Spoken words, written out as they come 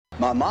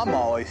My mom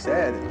always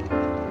said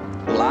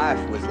life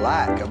was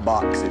like a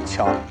box of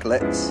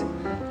chocolates.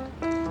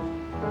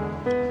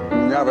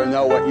 You never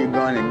know what you're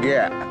going to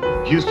get.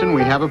 Houston,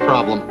 we have a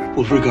problem.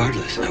 Well,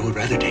 regardless, I would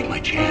rather take my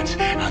chance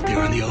out there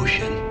on the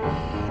ocean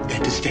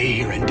than to stay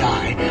here and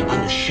die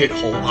on this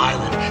shithole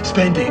island,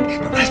 spending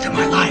the rest of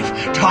my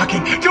life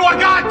talking to a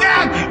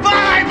goddamn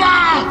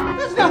volleyball!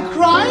 There's no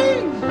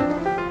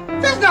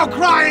crying. There's no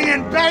crying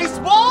in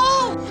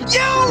baseball. You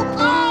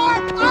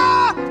are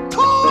a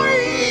toy!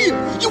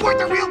 You weren't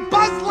the real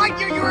Buzz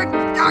Lightyear, you're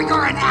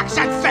an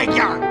action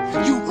figure!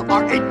 You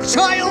are a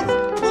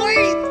child's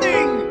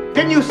plaything!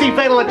 Didn't you see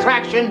Fatal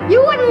Attraction?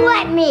 You wouldn't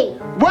let me.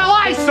 Well,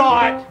 I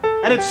saw it,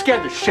 and it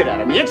scared the shit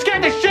out of me. It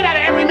scared the shit out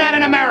of every man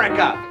in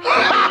America.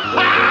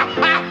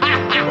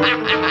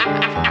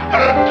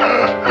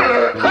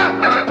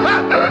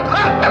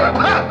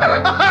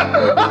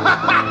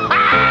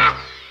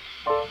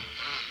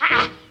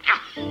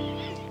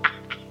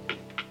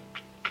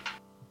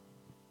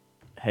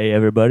 Hey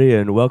everybody,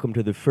 and welcome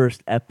to the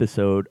first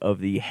episode of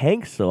the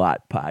Hanks a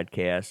Lot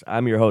podcast.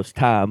 I'm your host,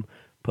 Tom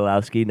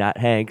Pulowski, not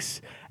Hanks,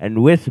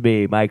 and with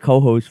me, my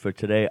co-hosts for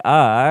today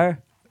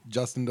are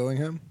Justin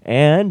Dillingham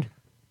and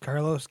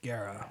Carlos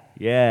Guerra.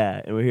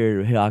 yeah, and we're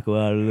here to talk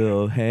about a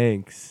little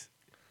Hanks.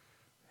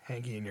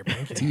 Hanky in your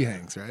pinky.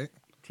 T.Hanx, right?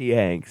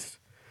 T.Hanx.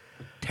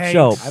 Tanks.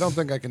 So I don't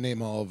think I can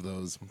name all of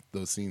those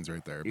scenes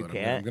right there, You but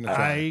can't? I'm gonna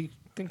try. I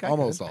think I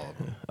Almost could. all of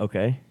them.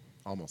 okay,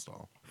 Almost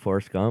all.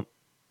 Forrest Gump.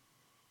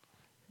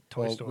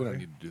 Toy Well, Story. we don't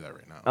need to do that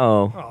right now.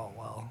 Oh, Oh,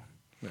 well.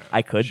 Yeah.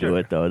 I could do Sure.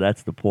 it though.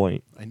 That's the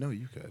point. I know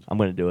you could. I'm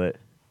gonna do it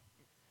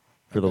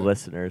for the Okay.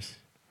 listeners.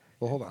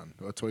 Well, hold on.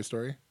 A Toy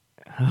Story?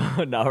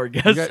 Now we're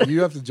You, guessing.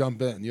 you have to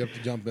jump in. You have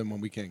to jump in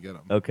when we can't get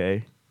them.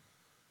 Okay.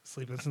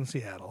 Sleepless in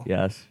Seattle.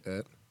 Yes.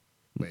 It.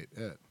 Wait,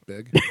 it.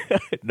 Big?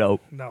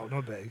 Nope. No,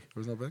 no big. There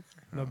was no big?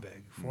 No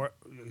big.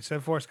 You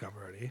said Forrest Gump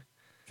already.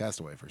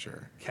 Castaway for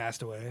sure.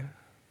 Castaway.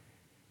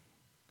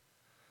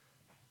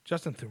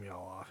 Justin threw me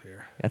all off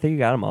here. I think you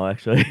got them all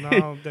actually.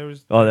 No, there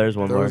was. Oh, there's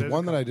one There more. was There's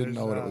one a that I couple- didn't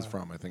know what it was there's,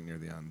 from, I think, near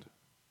the end.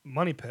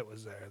 Money Pit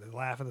was there. The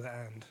laugh at the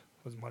end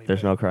was Money There's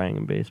Pit. no crying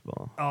in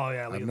baseball. Oh,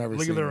 yeah. I've League, never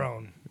League seen of Their it.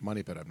 Own.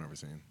 Money Pit I've never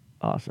seen.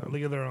 Awesome.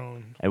 League of Their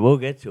Own. And we'll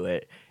get to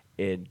it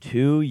in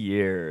 2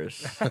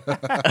 years.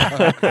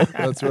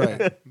 That's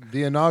right.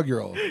 The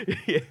inaugural.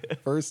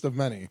 First of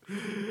many.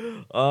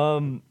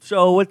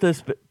 So what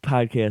this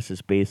podcast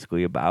is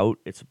basically about,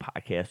 it's a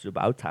podcast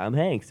about Tom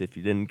Hanks, if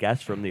you didn't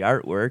guess from the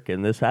artwork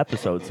in this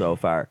episode so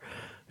far.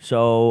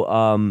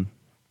 So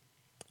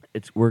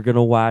we're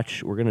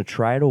gonna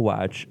try to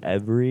watch I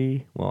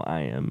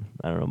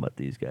don't know about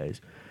these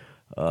guys.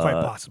 Quite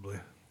possibly.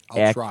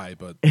 I'll try,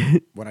 but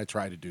when I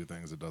try to do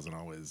things, it doesn't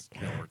always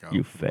work out.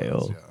 You for us,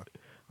 fail. yeah.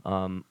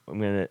 I'm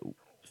gonna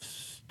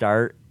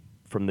start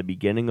from the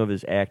beginning of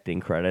his acting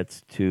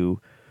credits to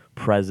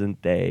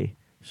present day.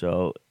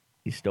 So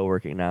he's still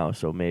working now.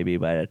 So maybe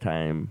by the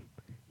time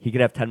he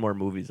could have 10 more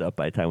movies up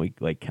by the time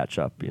we catch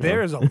up. You know?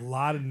 There is a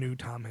lot of new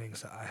Tom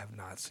Hanks that I have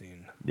not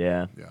seen.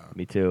 Yeah,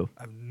 me too.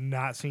 I've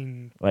not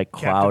seen Like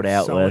Cloud Captain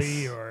Atlas.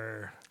 Sully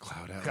or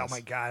Cloud Atlas. Oh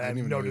my god, I have didn't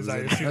even no know he was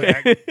desire in to see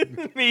that.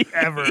 that Me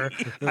ever.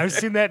 I've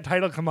seen that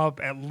title come up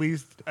at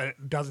least a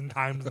dozen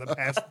times in the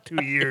past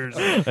 2 years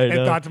and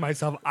know. thought to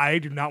myself, I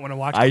do not want to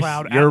watch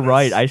Cloud You're Atlas.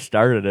 right. I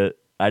started it.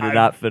 I did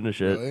not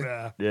finish it. Really?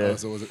 Yeah. Yeah. Oh,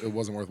 so it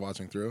wasn't worth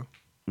watching through?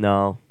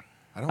 No.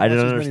 I don't I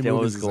didn't watch as many understand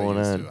what was movies as I going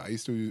used on. to. I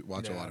used to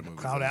watch a lot of movies.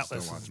 Cloud I just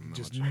Atlas don't watch is them that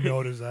just much.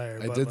 no desire.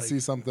 I but did like, see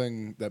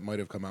something that might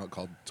have come out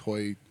called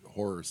Toy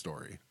Horror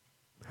Story.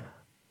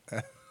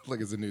 Like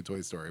it's a new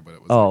Toy Story, but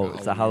it was like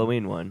It's a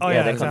Halloween one. Oh, yeah,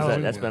 yeah, that it's comes out.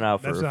 Halloween. That's been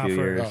out for That's a out few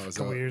for- years. Oh,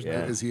 couple years now.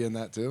 Is he in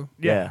that too?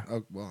 Yeah.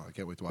 Oh, well, I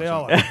can't wait to watch They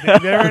all that. are.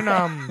 They're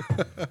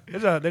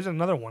in there's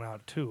another one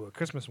out too, a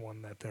Christmas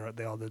one that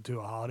they all did too,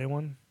 a holiday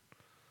one.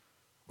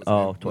 What's the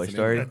name- Oh, what's Toy the name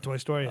Story? of it? Toy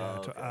Story.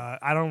 Yeah.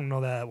 I don't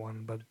know that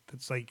one, but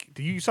it's like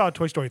you saw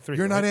Toy Story 3.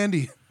 You're not right?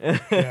 Andy.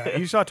 Yeah,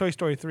 you saw Toy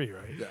Story 3,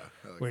 right? Yeah.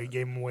 I like Where he that.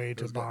 gave him away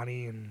to was good.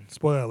 Bonnie and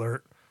spoiler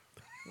alert.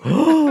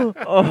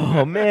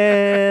 Oh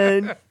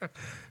man,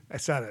 I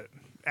said it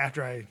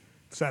after I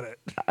said it.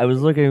 I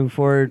was looking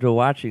forward to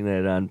watching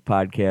that on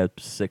podcast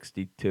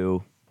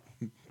 62.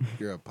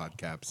 You're a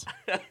podcaps.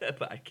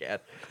 Podcast.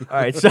 All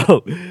right,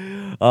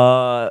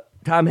 so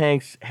Tom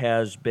Hanks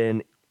has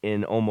been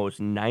in almost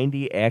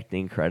 90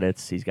 acting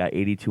credits. He's got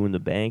 82 in the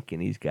bank,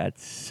 and he's got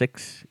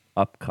 6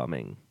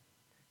 upcoming.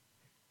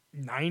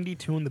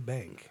 92 in the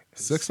bank.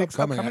 Six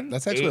upcoming.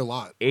 That's actually a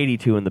lot.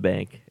 82 in the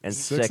bank, and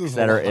Six 6 is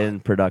that a are lot. in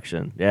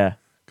production. Yeah.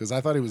 Because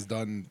I thought he was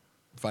done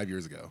 5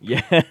 years ago.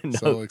 Yeah. No.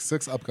 So like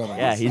 6 upcoming.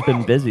 Yeah, he's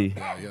been busy.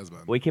 Yeah, he has been.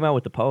 Well, he came out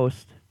with The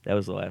Post. That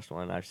was the last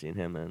one I've seen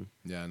him in.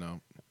 Yeah,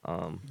 no.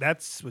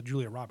 That's with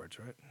Julia Roberts,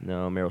 right?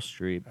 No, Meryl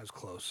Streep. That was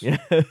close. Yeah.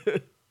 Is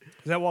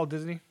that Walt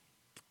Disney?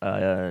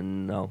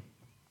 No.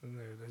 And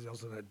there's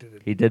also that did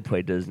it. He did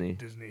play Disney.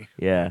 Disney.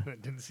 Yeah. I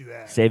didn't see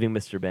that. Saving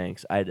Mr.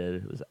 Banks. I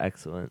did. It was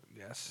excellent.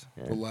 Yes.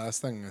 Yeah. The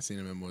last thing I seen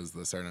him in was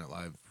the Saturday Night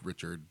Live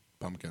Richard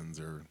Pumpkins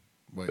or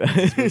wait, what's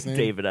his first name?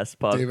 David S.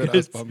 Pumpkins. David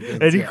S. Pumpkins.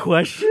 Any yeah.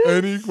 questions?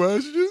 Any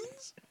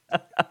questions?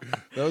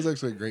 That was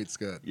actually a great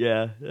skit.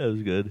 Yeah, that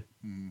was good.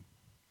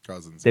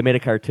 Cousins. They made a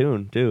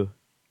cartoon too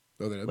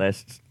Oh, they did?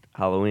 last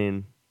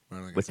Halloween I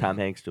don't think with I Tom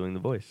seen Hanks doing the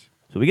voice,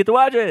 so we get to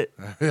watch it.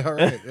 it. All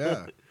right,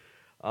 yeah.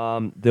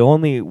 The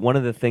only one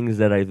of the things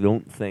that I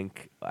don't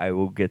think I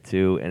will get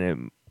to,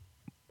 and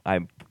I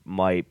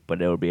might,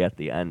 but it'll be at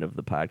the end of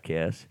the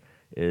podcast,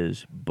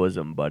 is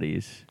Bosom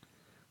Buddies,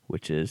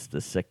 which is the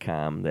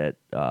sitcom that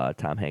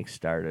Tom Hanks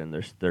starred in.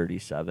 There's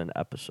 37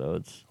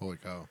 episodes. Holy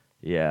cow.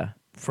 Yeah.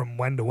 From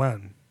when to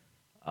when?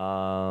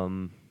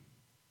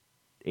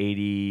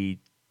 80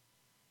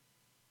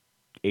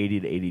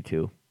 to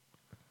 82.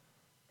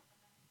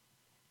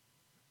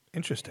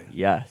 Interesting.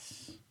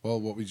 Yes. Well,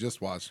 what we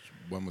just watched,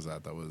 when was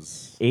that? That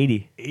was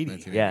 80.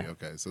 1980. Yeah.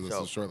 Okay, so this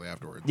So- is shortly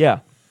afterwards. Yeah.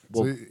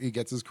 So Well, he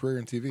gets his career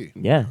in TV.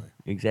 yeah, apparently.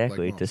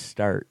 exactly, Like to most.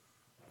 start.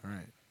 All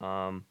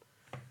right.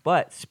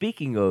 But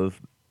speaking of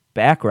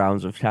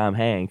backgrounds of Tom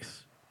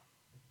Hanks,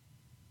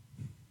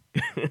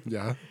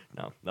 Yeah.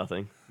 no,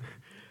 nothing.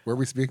 Were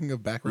we speaking of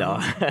No.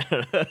 backgrounds?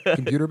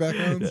 Computer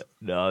backgrounds?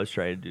 No, I was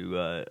trying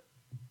to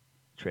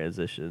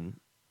transition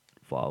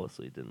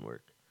flawlessly. It didn't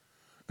work.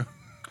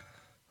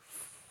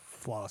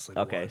 Flawlessly.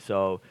 Okay,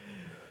 so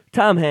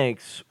Tom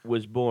Hanks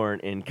was born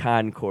in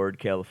Concord,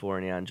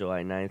 California on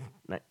July 9th,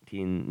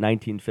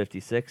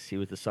 1956. He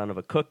was the son of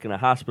a cook and a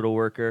hospital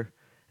worker,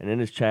 and in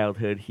his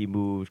childhood, he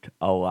moved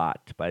a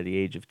lot. By the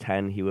age of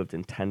 10, he lived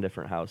in 10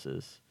 different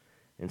houses.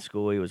 In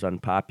school, he was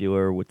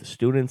unpopular with the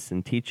students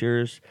and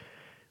teachers,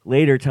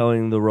 later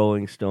telling the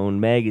Rolling Stone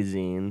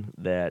magazine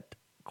that,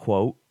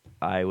 quote,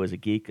 I was a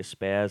geek, a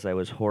spaz. I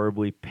was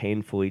horribly,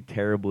 painfully,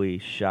 terribly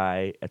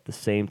shy. At the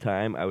same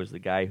time, I was the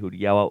guy who'd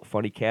yell out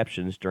funny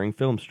captions during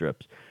film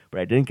strips. But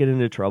I didn't get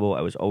into trouble.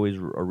 I was always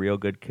a real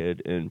good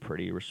kid and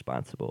pretty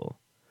responsible.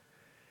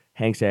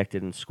 Hanks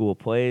acted in school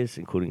plays,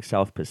 including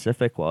South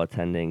Pacific, while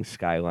attending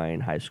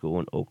Skyline High School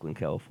in Oakland,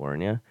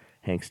 California.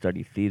 Hanks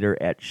studied theater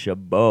at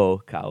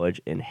Chabot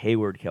College in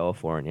Hayward,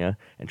 California,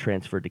 and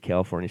transferred to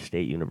California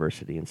State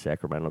University in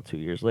Sacramento 2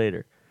 years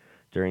later.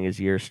 During his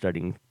years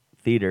studying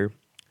theater,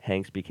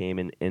 Hanks became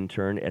an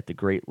intern at the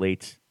Great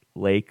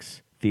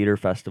Lakes Theater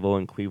Festival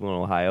in Cleveland,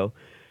 Ohio.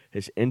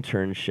 His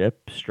internship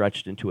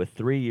stretched into a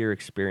 3-year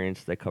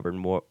experience that covered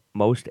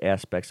most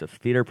aspects of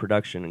theater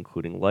production,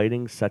 including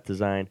lighting, set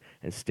design,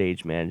 and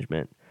stage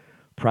management,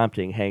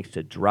 prompting Hanks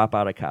to drop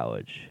out of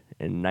college.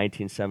 In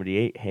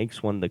 1978,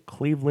 Hanks won the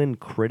Cleveland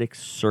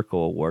Critics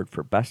Circle Award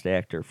for Best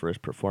Actor for his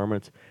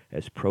performance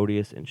as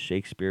Proteus in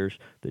Shakespeare's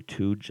The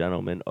Two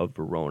Gentlemen of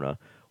Verona,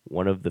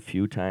 one of the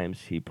few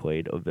times he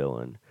played a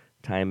villain.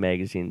 Time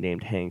magazine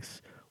named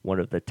Hanks one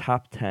of the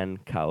top 10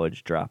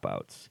 college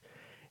dropouts.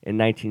 In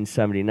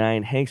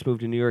 1979, Hanks moved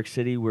to New York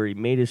City, where he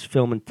made his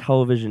film and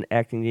television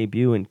acting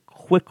debut and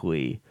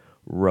quickly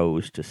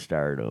rose to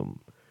stardom.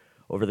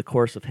 Over the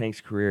course of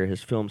Hanks' career,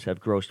 his films have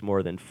grossed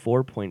more than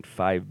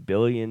 $4.5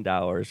 billion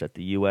at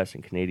the U.S.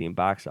 and Canadian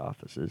box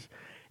offices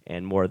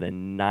and more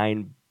than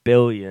 $9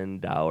 billion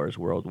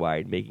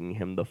worldwide, making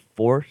him the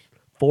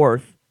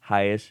fourth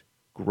highest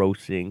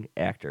grossing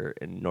actor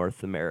in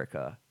North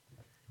America.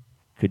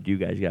 Could you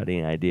guys got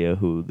any idea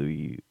who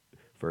the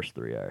first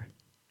three are?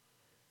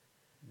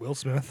 Will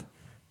Smith.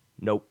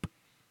 Nope.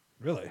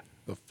 Really?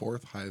 The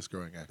fourth highest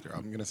growing actor.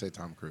 I'm going to say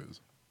Tom Cruise.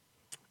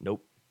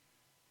 Nope.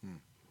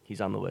 He's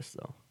on the list,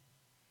 though.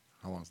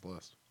 How long's the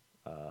list?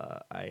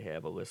 I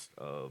have a list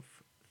of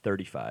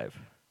 35.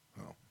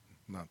 Oh,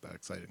 not that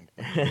exciting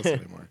list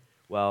anymore.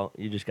 Well,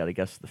 you just got to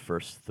guess the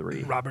first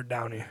three. Robert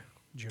Downey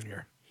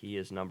Jr. He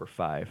is number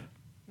 5.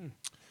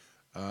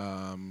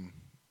 A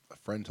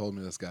friend told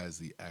me this guy is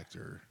the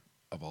actor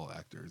of all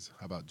actors.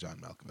 How about John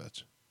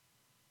Malkovich?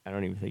 I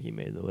don't even think he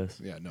made the list.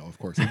 Yeah, no, of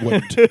course he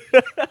wouldn't.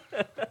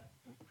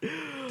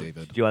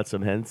 David. Do you want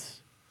some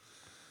hints?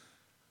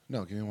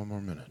 No, give me one more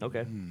minute.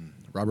 Okay.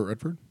 Robert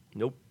Redford?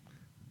 Nope.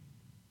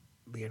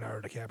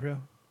 Leonardo DiCaprio.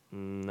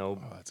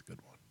 Nope. Oh, that's a good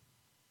one.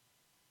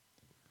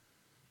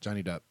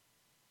 Johnny Depp.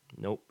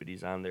 Nope, but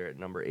he's on there at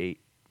number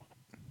 8.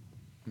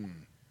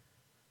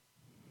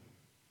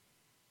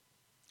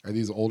 Are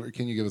these older?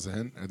 Can you give us a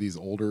hint? Are these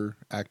older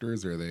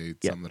actors, or are they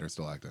some that are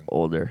still acting?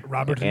 Older.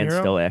 Robert De and Niro?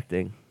 still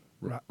acting.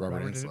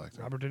 Robert and still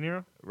acting. Robert De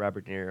Niro.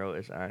 Robert De Niro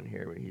is on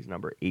here, but he's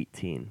number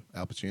 18.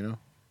 Al Pacino?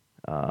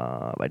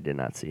 I did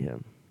not see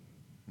him.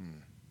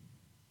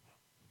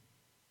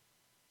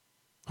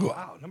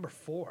 Wow, number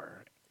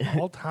 4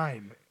 all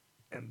time,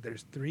 and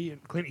there's 3.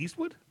 Clint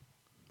Eastwood.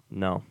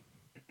 No.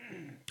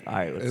 All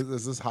right.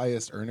 Is this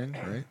highest earning,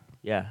 right?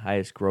 Yeah,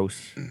 highest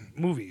gross.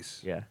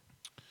 Movies. Yeah.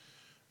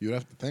 You would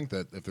have to think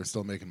that if they're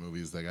still making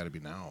movies, they got to be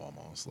now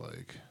almost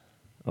like.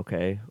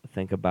 Okay.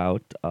 Think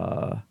about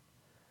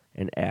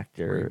an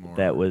actor Three more.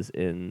 that was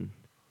in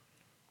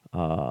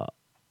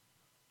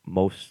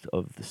most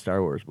of the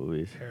Star Wars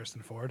movies.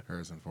 Harrison Ford.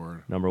 Harrison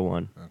Ford. Number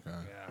 1. Okay,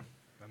 Yeah,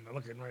 I'm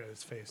looking right at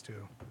his face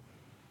too.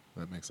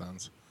 that makes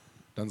sense.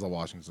 Denzel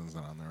Washington's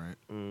not on there, right?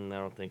 I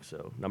don't think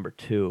so. Number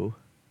 2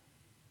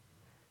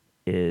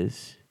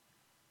 is.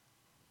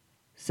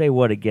 Say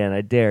what again?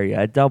 I dare you.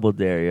 I double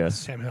dare you.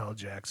 Samuel L.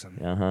 Jackson.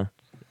 Uh huh.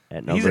 at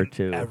He's number in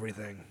 2.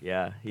 everything.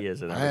 Yeah, he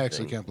is in I everything.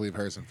 actually can't believe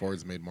Harrison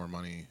Ford's made more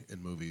money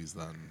in movies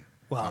than.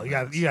 Well, Tom you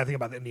got Hanks. to think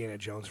about the Indiana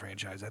Jones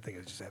franchise. I think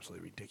it's just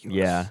absolutely ridiculous.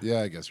 Yeah.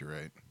 Yeah, I guess you're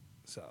right.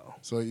 So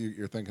So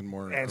you're thinking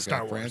more and okay,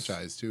 Star Wars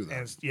franchise too. Then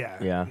And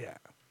yeah. Yeah. Yeah.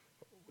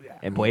 Yeah.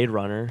 And Blade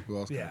Runner. who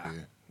else could Yeah. it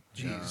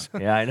be? Jeez.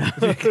 Yeah, I know.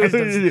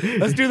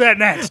 Let's do that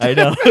next. I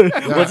know.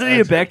 Wasn't he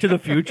in Back to the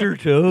Future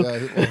too?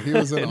 Yeah, well, he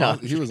was in. No.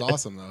 He was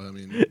awesome though. I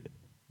mean,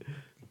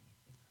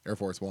 Air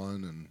Force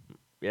One and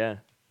Yeah.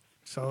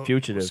 So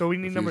Fugitive. So we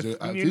need number.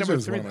 Fugitive. We need Fugitive number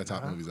is 3. one of my then,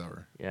 top huh? movies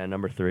ever. Yeah,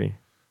 number 3.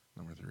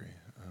 Number 3.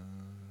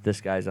 This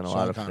guy's in a Sean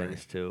lot of Connery.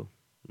 things too.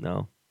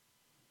 No.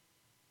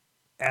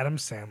 Adam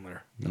Sandler.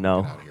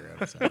 No. Get out of here,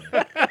 Adam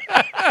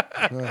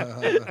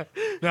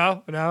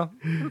Sandler. No.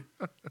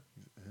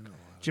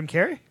 Jim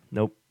Carrey.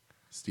 Nope.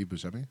 Steve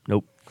Buscemi.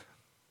 Nope.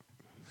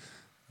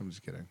 I'm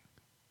just kidding.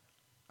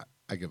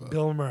 I give up.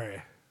 Bill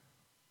Murray.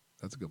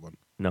 That's a good one.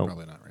 No.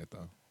 Probably not right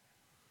though.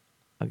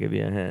 I'll give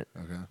you a hint.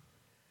 Okay.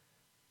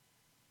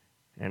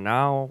 And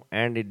now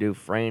Andy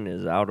Dufresne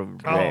is out of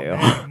Oh, jail.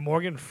 man,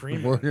 Morgan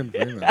Freeman. Morgan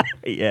Freeman.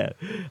 Yeah.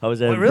 How was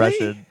that Oh, really?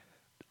 impression?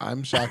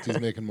 I'm shocked he's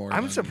making more.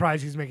 I'm than,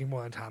 surprised he's making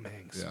more than Tom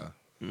Hanks. Yeah.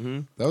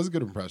 Mm-hmm. That was a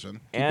good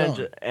impression. Keep And,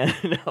 going. and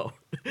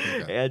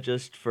and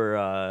just for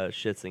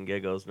shits and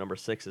giggles, number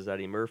 6 is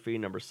Eddie Murphy.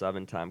 Number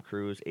 7, Tom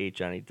Cruise. 8,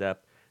 Johnny Depp.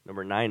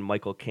 Number 9,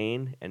 Michael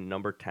Caine. And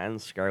number 10,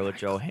 Scarlett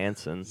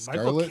Johansson.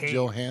 Michael Scarlett Caine.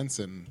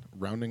 Johansson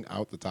rounding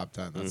out the top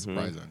 10. That's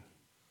surprising.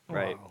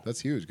 Right. Wow.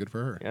 That's huge. Good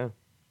for her. Yeah.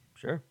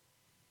 Sure.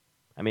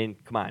 I mean,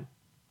 come on.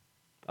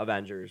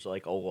 Avengers,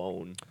 like,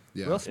 alone.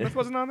 Yeah. Will Smith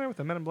wasn't on there with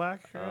the Men in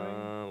Black.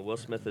 Will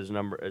Smith is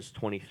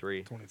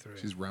 23. 23.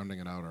 She's rounding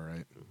it out all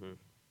right.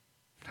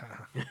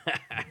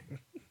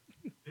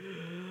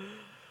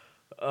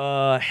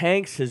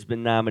 Hanks has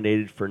been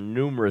nominated for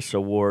numerous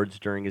awards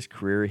during his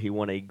career. He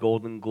won a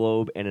Golden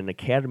Globe and an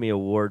Academy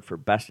Award for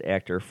Best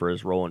Actor for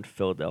his role in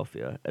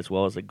Philadelphia, as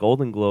well as a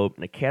Golden Globe,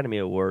 an Academy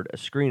Award, a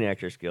Screen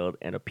Actors Guild,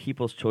 and a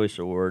People's Choice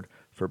Award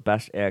for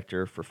Best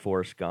Actor for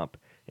Forrest Gump.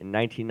 In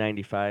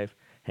 1995,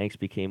 Hanks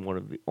became one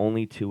of the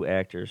only 2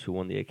 actors who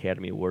won the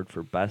Academy Award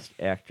for Best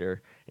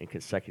Actor in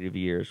consecutive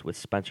years, with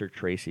Spencer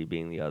Tracy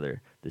being the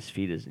other. This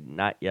feat has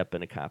not yet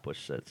been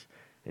accomplished since.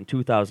 In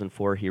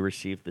 2004, he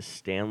received the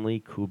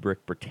Stanley Kubrick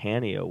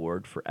Britannia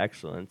Award for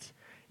Excellence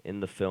in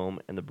the Film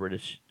and the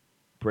British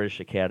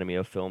Academy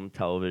of Film,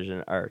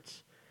 Television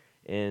Arts.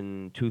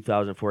 In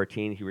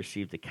 2014, he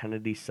received the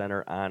Kennedy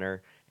Center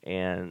Honor,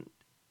 and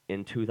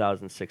in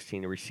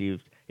 2016, he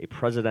received a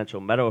Presidential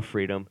Medal of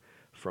Freedom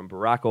from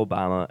Barack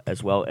Obama,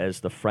 as well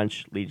as the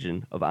French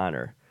Legion of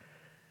Honor.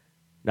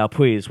 Now,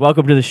 please,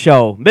 welcome to the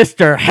show,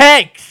 Mr.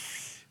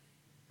 Hanks!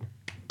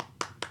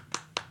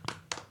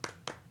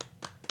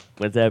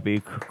 Wouldn't that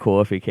be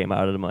cool if he came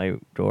out of my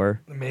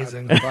door?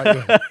 Amazing. I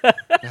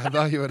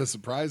thought you had a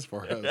surprise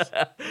for us.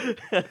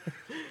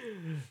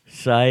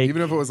 Psych.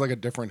 Even if it was like a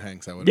different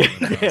Hanks, I would have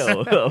been impressed.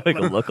 Like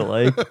a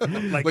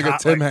lookalike. Like a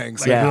Tim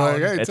Hanks. Yeah,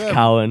 You're like, hey, it's Tim.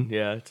 Colin.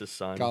 Yeah, it's his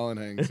son. Colin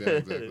Hanks. Yeah,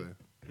 exactly.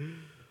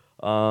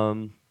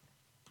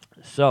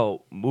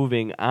 So,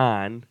 moving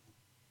on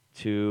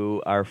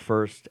to our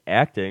first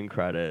acting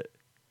credit,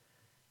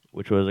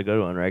 which was a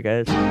good one, right,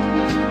 guys?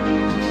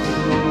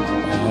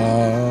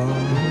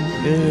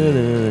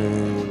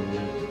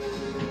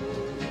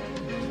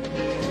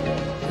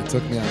 It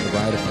took me on the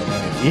ride of my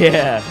life.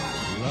 Yeah.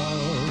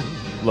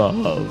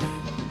 Love.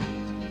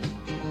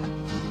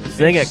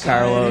 Sing it,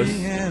 Carlos.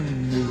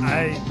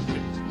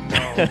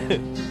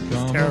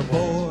 It's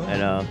terrible. I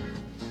know.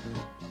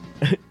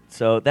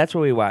 So that's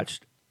what we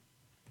watched.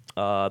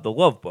 The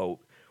Love Boat,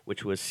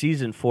 which was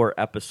season 4,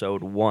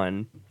 episode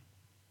 1.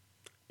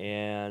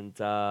 And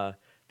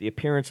the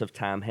appearance of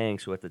Tom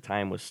Hanks, who at the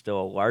time was still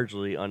a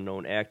largely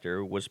unknown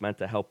actor, was meant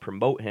to help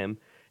promote him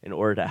in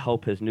order to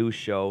help his new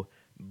show,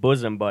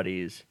 Bosom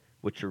Buddies,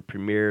 which would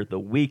premiere the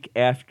week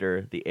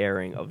after the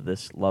airing of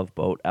this Love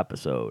Boat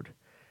episode.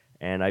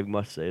 And I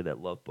must say that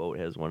Love Boat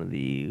has one of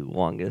the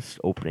longest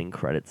opening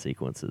credit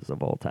sequences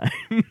of all time.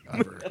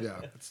 Ever.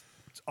 Yeah.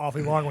 It's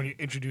awfully long when you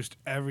introduced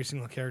every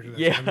single character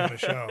that's Yeah. coming on the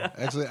show.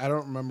 Actually, I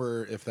don't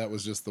remember if that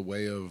was just the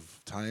way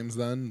of times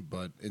then,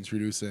 but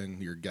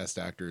introducing your guest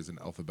actors in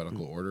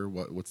alphabetical order.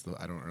 What's the?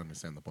 I don't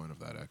understand the point of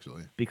that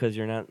actually. Because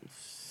you're not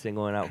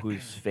singling out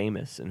who's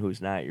famous and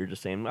who's not. You're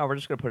just saying, oh, we're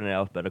just going to put it in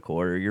alphabetical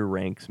order. Your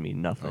ranks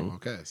mean nothing. Oh,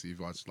 okay. So you've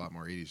watched a lot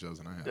more 80s shows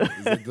than I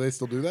have. Do they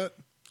still do that?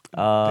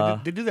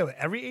 They do that with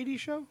every 80s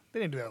show?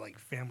 They didn't do that with, like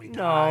Family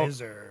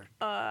Ties or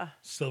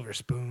Silver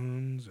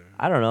Spoons. Or...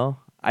 I don't know.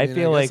 I mean,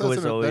 feel guess like it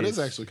was always... that is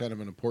actually kind of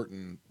an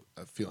important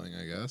feeling,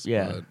 I guess.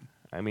 Yeah. But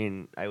I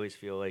mean, I always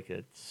feel like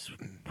it's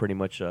pretty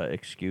much an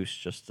excuse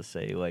just to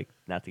say, like,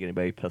 not to get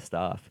anybody pissed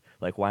off.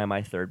 Like, why am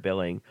I third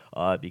billing?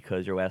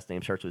 Because your last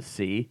name starts with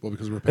C. well,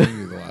 because we're paying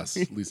you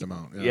the least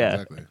amount. Yeah, Yeah.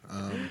 exactly.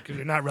 Because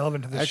you're not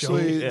relevant to the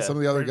Actually, show. some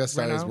of the other right- guest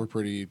right stars now?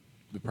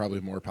 were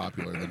probably more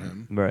popular than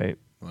him. Right.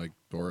 Like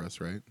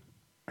Doris, right?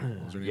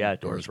 What was her name? Yeah,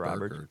 Doris Burke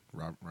Roberts. or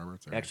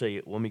Roberts. Or- Actually,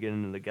 when we get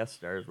into the guest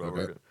stars,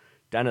 Okay.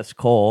 Dennis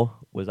Cole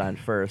was on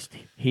first,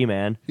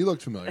 He-Man. he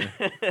looked familiar.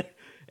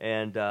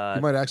 And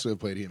He might actually have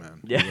played He-Man.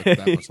 yeah, He looked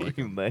that much like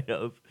he him. might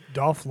have.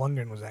 Dolph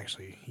Lundgren was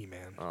actually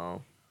He-Man.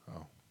 Oh,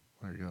 Oh,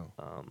 there you go.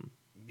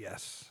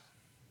 Yes.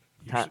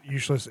 Ta-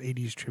 Useless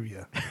 80s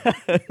trivia.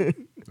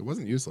 It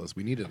wasn't useless.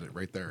 We needed it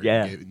right there.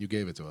 Yeah. You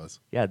gave it to us.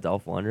 yeah,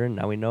 Dolph Lundgren.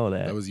 Now we know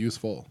that. That was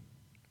useful.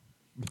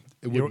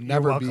 It would You're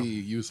never welcome. be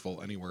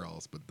useful anywhere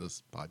else but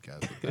this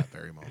podcast at that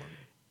very moment.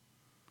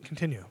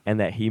 Continue. and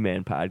that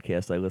He-Man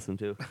podcast I listened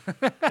to.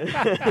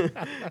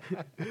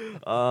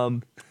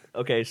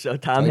 Okay, so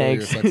Tom Title of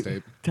your Hanks. sex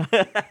tape.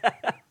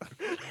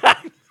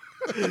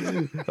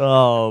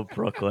 Oh,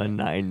 Brooklyn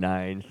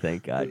Nine-Nine.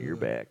 Thank God you're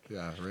back.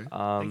 Yeah, right?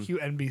 Thank you,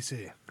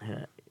 NBC.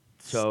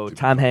 So Stupid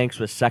Tom Hanks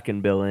was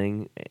second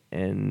billing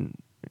and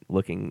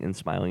looking and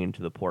smiling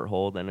into the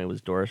porthole. Then it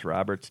was Doris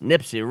Roberts,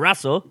 Nipsey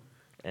Russell,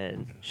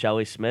 and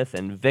Shelley Smith,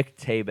 and Vic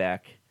Tayback.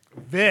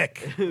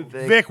 Vic,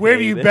 where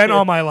have you David. been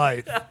all my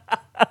life?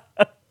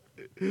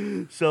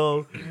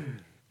 So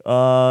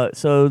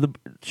the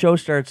show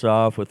starts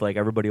off with like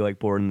everybody like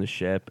boarding the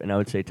ship, and I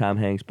would say Tom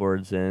Hanks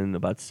boards in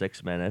about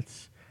 6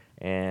 minutes,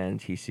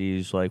 and he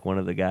sees like one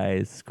of the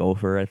guys,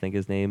 Gopher, I think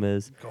his name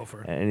is.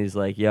 Gopher. And he's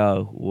like,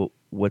 "Yo,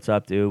 what's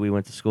up, dude? We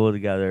went to school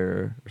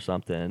together or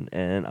something."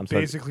 And I'm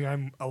Basically,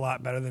 I'm a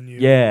lot better than you.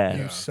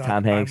 yeah. You suck.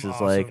 Tom Hanks I'm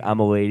is like, awesome. "I'm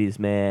a ladies'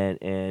 man,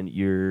 and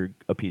you're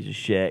a piece of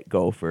shit.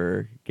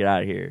 Gopher, get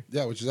out of here."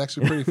 Yeah, which is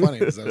actually pretty funny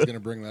because I was going to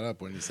bring that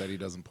up when you said he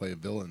doesn't play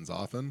villains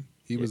often.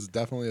 He was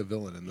definitely a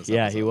villain in this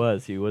Yeah, episode. he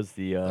was. He was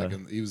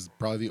the He was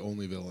probably the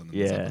only villain in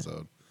this Yeah.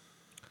 episode.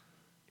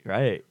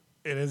 right.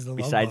 It is the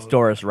Besides love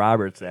Doris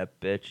Roberts, that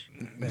bitch.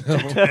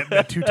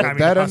 that two-time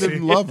That ended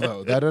in love,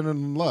 though. That ended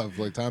in love.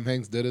 Like, Tom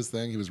Hanks did his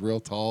thing. He was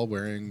real tall,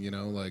 wearing,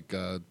 like,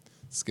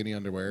 skinny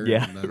underwear,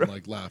 Yeah, and then, right.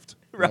 like, left.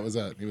 Right. That was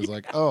it. He was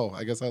like, oh,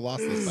 I guess I lost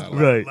this battle.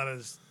 Right. Let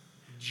his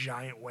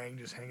giant wang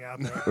just hang out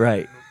there.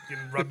 Right.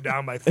 Getting rubbed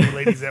down by three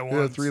ladies at Yeah,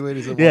 once. 3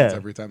 ladies at Yeah. once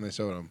every time they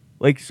showed him.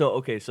 Like,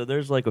 so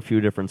there's like a few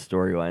different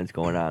storylines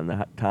going on.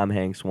 The Tom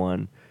Hanks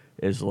one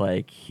is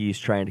like he's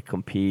trying to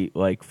compete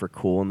like for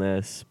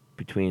coolness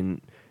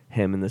between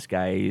him and this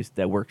guy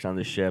that works on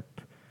the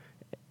ship,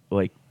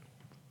 like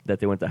that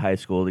they went to high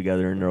school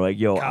together, and they're like,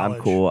 "Yo, I'm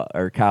College. cool,"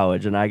 or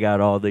college, and I get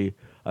all the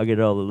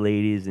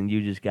ladies, and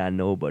you just got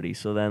nobody.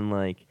 So then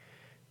like,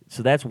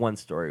 so that's one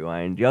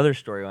storyline. The other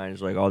storyline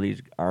is like all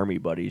these army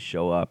buddies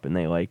show up, and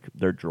they like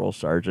their drill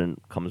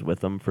sergeant comes with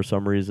them for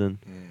some reason,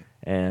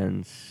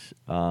 and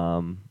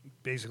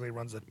Basically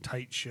runs a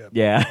tight ship.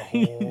 Yeah.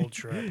 The whole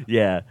trip.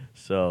 yeah,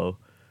 so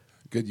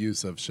Good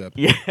use of ship.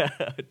 yeah,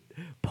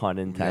 pun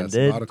Yes,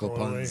 intended. nautical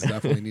puns Totally.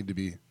 definitely need to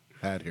be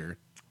had here.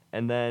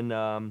 And then,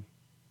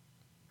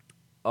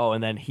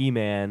 and then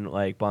He-Man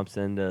like bumps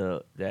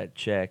into that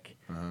chick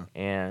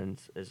and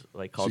is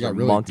like calls She her got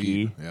really monkey.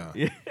 deep,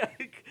 yeah.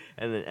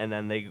 and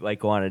then they like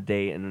go on a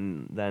date,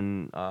 and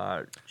then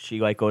she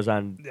like goes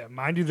on. Yeah,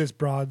 mind you, this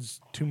broad's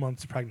 2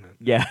 months pregnant.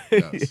 Yeah,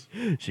 Yes.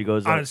 she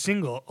goes On on. a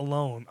single,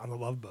 alone, on the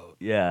Love Boat,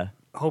 Yeah,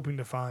 hoping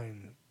to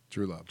find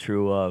True love.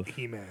 true love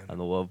He-Man. on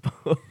the love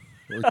boat.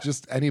 Or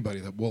just anybody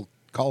that will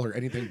call her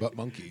anything but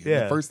monkey. And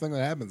Yeah. the first thing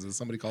that happens is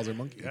somebody calls her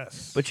monkey.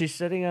 Yes. But she's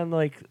sitting on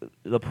like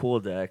the pool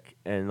deck,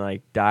 and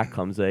like Doc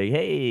comes like,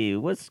 "Hey,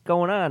 what's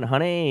going on,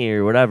 honey?"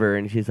 or whatever,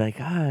 and she's like,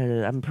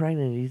 I'm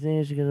pregnant. Do you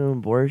think I should get an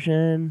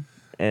abortion?"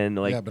 And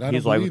like Yeah, but I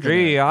he's don't like, believe in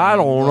 "Gee, it." I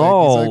And, don't like,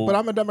 know." He's like, but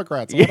I'm a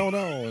Democrat, so I don't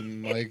know.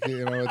 And like,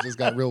 it just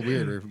got real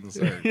weird right from the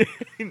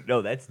start.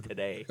 No, that's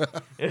today.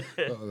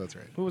 Oh, that's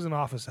right. Who was in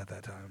office at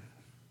that time?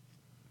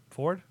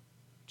 Ford?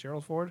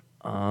 Gerald Ford?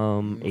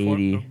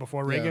 80.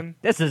 Before Yeah. Reagan?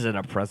 This isn't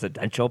a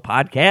presidential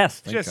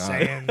podcast. Thank Just God.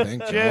 saying.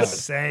 Thank Just God.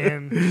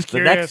 saying. Just The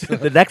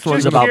curious. next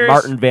one's Just about curious.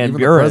 Martin Van Even the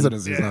Buren.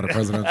 presidency is not a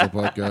presidential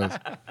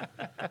podcast.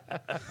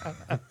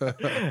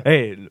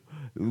 Hey,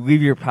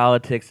 leave your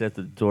politics at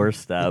the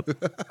doorstep.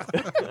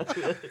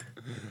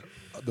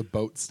 The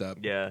boat step.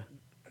 Yeah.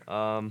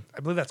 I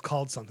believe that's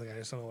called something. I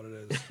just don't know what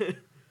it is.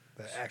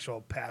 The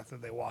actual path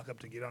that they walk up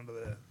to get onto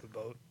the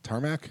boat.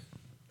 Tarmac?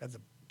 That's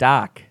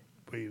Doc.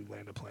 where you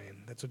land a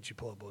plane. That's what you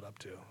pull a boat up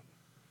to.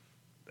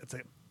 That's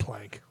a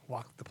plank.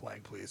 Walk the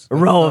plank, please. Oh,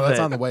 Irrelevant. that's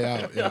on the way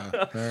out. Yeah.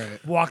 All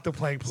right. Walk the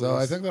plank, please. So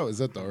I think that was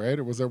it, though, right?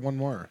 Or was there one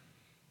more?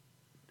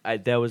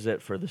 That was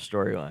it for the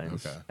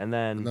storylines. Okay. And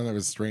then, And then there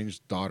was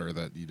strange daughter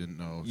that you didn't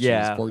know. She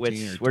yeah, was 14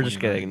 which or we're just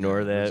gonna 29.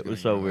 ignore Yeah, we're that. just It gonna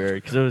was so ignore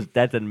weird because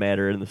that didn't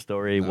matter in the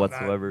story No.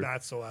 whatsoever.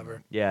 Not so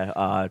ever.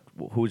 Yeah.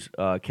 Who's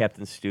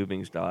Captain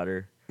Stubing's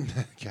daughter?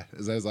 Yeah,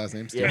 is that his last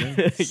name?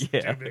 Yeah. Steven?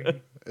 yeah.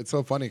 It's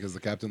so funny because the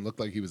captain looked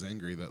like he was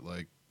angry that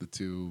like the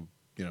two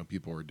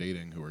people were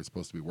dating who were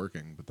supposed to be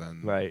working, but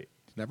then Right.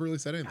 he never really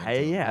said anything. to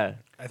them. Yeah.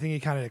 I think he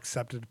kind of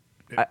accepted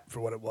it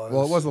for what it was.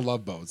 Well, it was a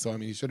love boat, so I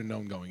mean, he should have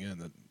known going in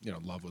that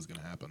love was going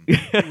to happen.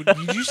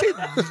 Did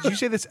you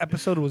say this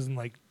episode was in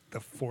like the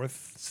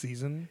 4th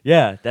season?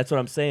 Yeah. That's what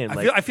I'm saying.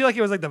 I feel like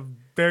it was like the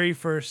very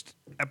first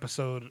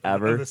episode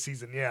Ever? of the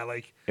season. Yeah,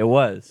 like It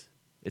was.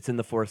 It's in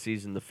the 4th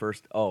season. The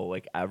first. Oh,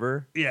 like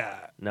ever?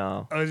 yeah.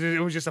 No. It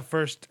was just the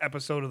first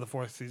episode of the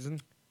 4th season.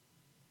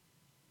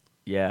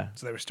 Yeah.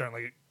 So they were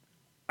starting like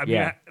I mean,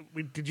 Yeah.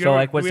 did you So ever,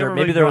 like, was do we there ever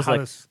maybe really there know was how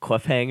like this-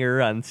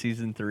 cliffhanger on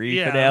season 3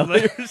 Yeah,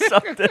 finale like- or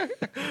something?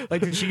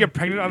 like, did she get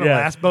pregnant on the Yeah.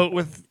 last boat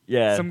with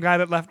Yeah. some guy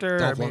that left her?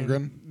 Dolph I mean,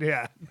 Lundgren?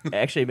 Yeah.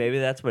 Actually, maybe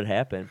that's what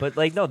happened. But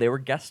like, no, they were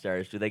guest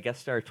stars. Do they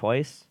guest star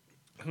twice?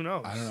 Who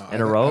knows? I don't know.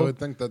 In a row? I would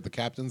think that the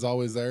captain's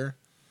always there.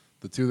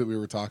 The two that we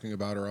were talking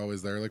about are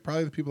always there. Like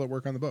probably the people that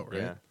work on the boat,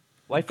 right? Yeah.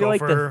 Well, I feel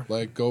like the Gopher.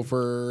 Like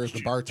Gopher,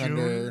 the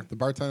bartender, June. the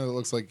bartender that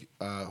looks like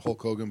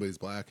Hulk Hogan but he's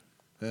black.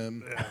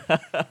 Him,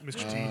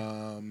 Mr.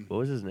 T. what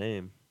was his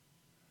name?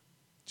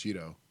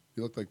 Cheeto.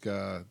 He looked like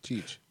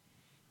Cheech.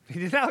 He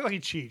did not look like a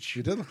Cheech.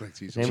 He did look like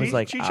Cheech. His name was Cheech-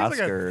 like Cheech has like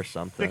a Oscar or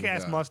something. Thick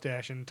ass Yeah.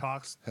 mustache and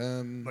talks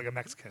Him. like a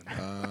Mexican.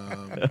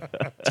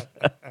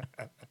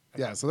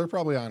 Yeah, so they're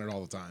probably on it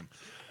all the time.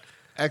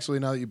 Actually,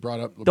 now that you brought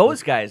up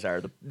Those guys are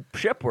the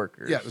ship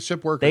workers. yeah, the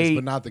ship workers, They-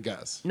 but not the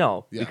guests.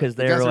 No, Yeah, because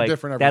the they're guests are like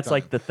different every that's time.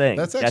 like the thing.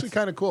 That's actually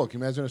kind of cool. Can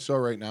you imagine a show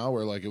right now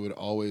where like it would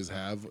always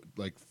have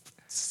like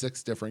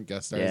 6 different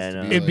guest stars? Yeah, I to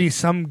know. be, It'd like, be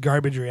some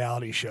garbage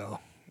reality show.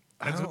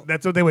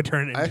 That's what they would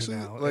turn it into actually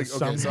now. like is okay.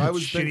 some So I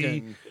was shitty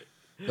thinking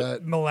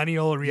that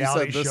millennial you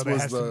reality said show this that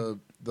was has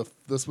some,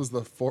 this was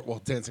the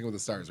Dancing with the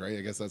Stars, right?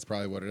 I guess that's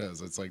probably what it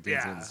is. It's like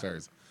Dancing with the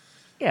Stars.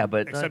 Yeah,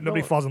 but except no,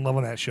 nobody falls in love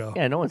with that show.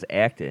 Yeah, no one's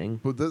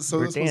acting. But this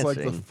We're was like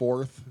the dancing.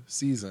 4th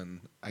season.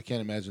 I can't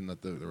imagine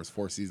that there was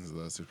 4 seasons of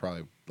this. There's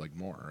probably like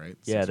more, right?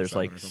 Yeah, 6 or there's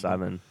 7 like or something.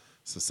 7.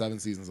 So 7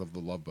 seasons of The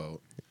Love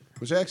Boat,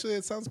 which actually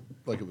it sounds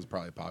like it was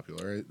probably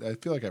popular. I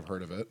feel like I've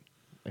heard of it.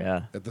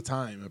 Yeah. At the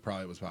time, it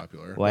probably was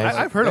popular. Why- Like,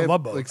 I've heard they of have,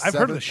 Love Boat. like, I've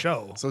heard of 7 the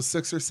show. So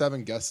 6 or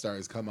 7 guest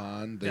stars come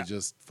on. They Yeah.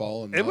 just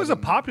fall in It love. was a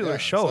and- popular yeah,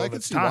 show so I of could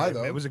its see why, time.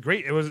 though. It was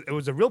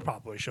a real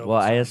popular show. Well,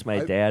 of I its asked my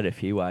I- dad if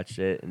he watched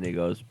it, and he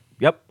goes,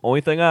 "Yep,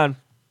 only thing on."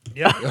 time.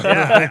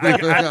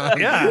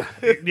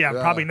 Yeah,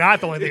 probably not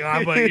the only thing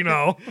on, but you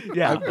know,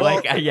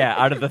 Yeah,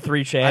 out of the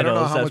 3 I don't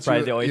know channels, how that's much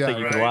probably the only thing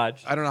you can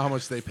watch. I don't know how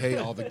much they pay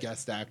all the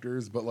guest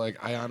actors, but like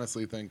I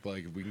honestly think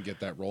like if we can get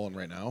that rolling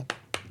right now,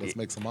 let's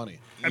make some money.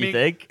 I You mean,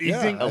 think? you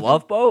think- A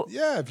Love Boat?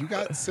 Yeah, if you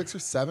got 6 or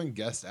 7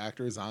 guest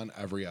actors on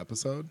every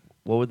episode,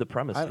 What would the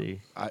premise I,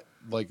 be? I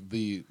like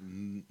the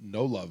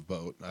no love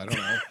boat. I don't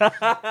know.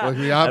 Like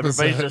the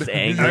opposite. Everybody's just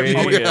angry.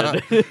 yeah.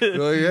 and-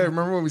 Like, yeah,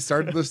 remember when we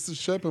started this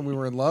ship and we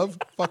were in love?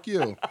 Fuck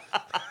you.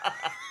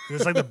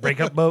 it's like the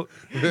breakup boat.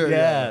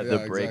 Yeah,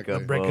 the exactly.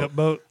 breakup. Breakup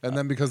boat. And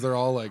then because they're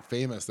all like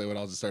famous, they would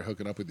all just start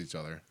hooking up with each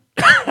other.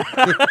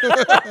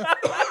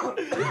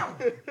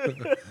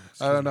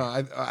 I don't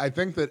know. I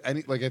think that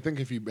I think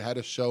if you had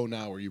a show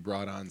now where you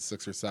brought on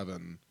 6 or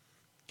 7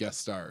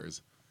 guest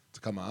stars to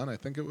come on, I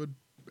think it would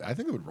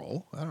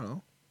roll. I don't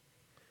know.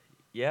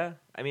 Yeah,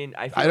 I mean,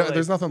 I feel like,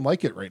 There's nothing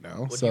like it right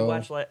now. well,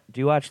 So do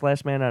you watch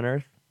Last Man on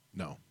Earth?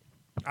 no.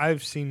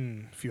 I've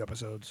seen a few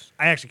episodes.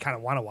 I actually kind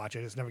of want to watch it.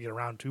 I just never get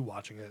around to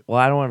watching it. Well,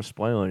 I don't want to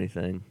spoil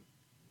anything.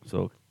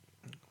 So,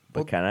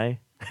 but Well, can I?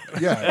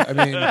 Yeah, I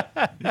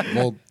mean,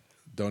 well,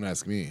 don't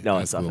ask me. No,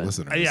 ask it's the nothing.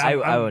 listeners. Yeah,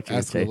 I want you to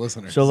ask the say.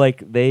 listeners. So,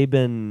 like, they've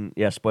been,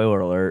 spoiler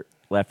alert,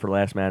 left for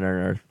Last Man on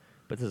Earth,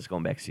 but this is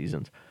going back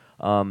seasons.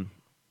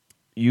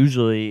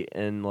 Usually,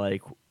 in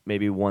like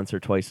maybe once or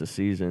twice a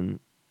season,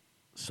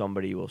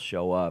 somebody will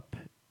show up,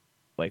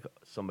 like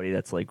somebody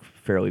that's like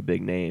fairly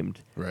big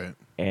named, Right.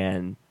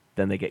 and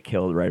then they get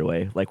killed right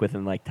away, like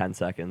within like 10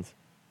 seconds.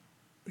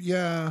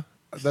 Yeah,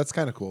 that's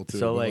kind of cool too.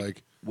 So, but,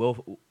 like,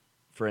 Will,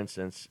 for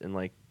instance, in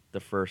like the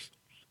first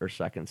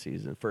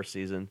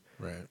season,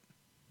 right.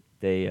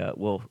 they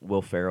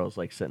Will Ferrell's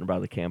like sitting by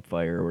the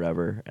campfire or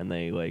whatever, and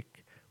they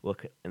like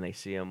look and they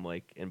see him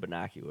like in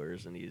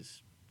binoculars, and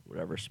he's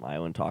whatever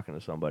smiling, talking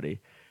to somebody,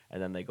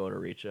 and then they go to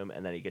reach him,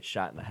 and then he gets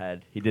shot in the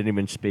head. He didn't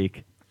even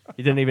speak.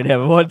 He didn't even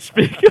have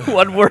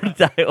one word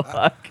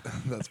dialogue.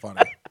 That's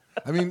funny.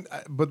 I mean,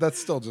 but that's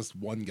still just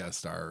one guest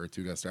star or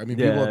 2 guest stars. I mean,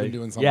 people have been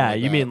doing something. Yeah, like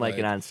you that, mean like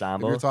an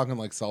ensemble? If you're talking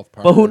like South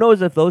Park. But who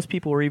knows if those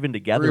people were even Or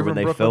together even when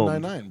they Brooklyn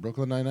filmed? Nine-Nine.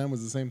 Brooklyn Nine-Nine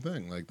was the same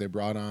thing. Like they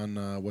brought on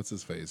what's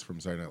his face from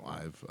Saturday Night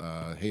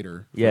Live,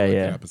 Hater. For, Yeah, like,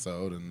 yeah. An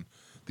episode and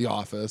The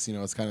Office. You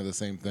know, it's kind of the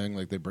same thing.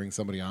 Like they bring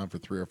somebody on for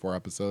 3 or 4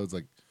 episodes.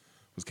 Like,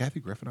 was Kathy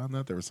Griffin on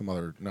that? There was some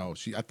other. No,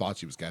 I thought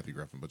she was Kathy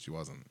Griffin, but she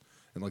wasn't.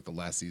 In like the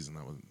last season, I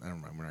don't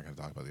remember. We're not going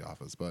to talk about The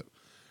Office, but.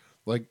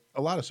 Like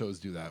a lot of shows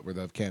do that where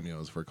they have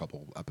cameos for a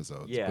couple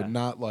episodes, Yeah. but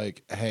not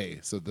like, hey,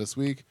 so this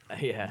week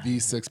Yeah,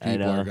 these 6 I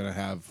people know. are gonna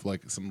have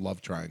like some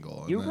love triangle.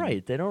 And You're then,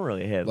 right. They don't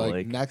really have Like,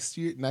 like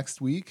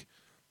next week,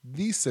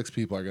 these 6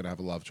 people are gonna have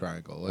a love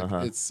triangle. Like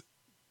Uh-huh.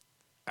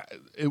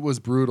 it was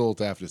brutal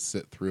to have to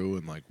sit through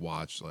and like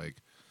watch like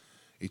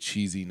a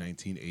cheesy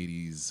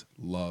 1980s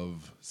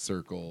love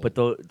circle. But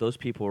those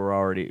people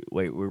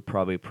were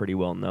probably pretty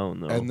well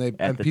known though. and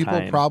at the people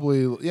time.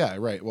 probably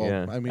right. Well,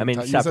 Yeah. I mean,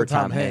 you except said for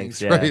Tom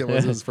Hanks, yeah. right? It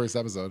was his first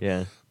episode.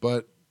 Yeah.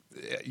 But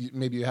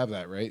maybe you have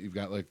that, right? You've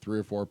got like 3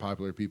 or 4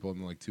 popular people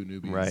and like 2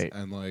 newbies, Right.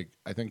 And like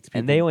I think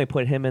And they only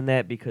put him in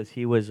that because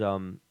he was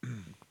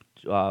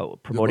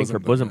promoting for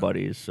Bosom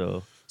Buddies.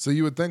 So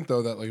you would think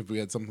though that like if we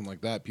had something like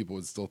that, people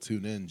would still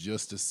tune in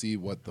just to see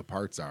what the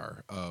parts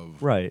are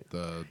of Right.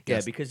 the yeah,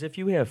 guest. because if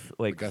you have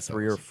like guest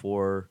 3 or host.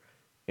 4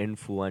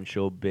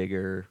 influential,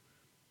 bigger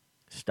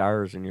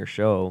stars in your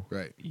show,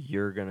 Right.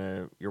 you're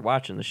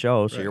watching the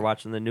show, so Right. you're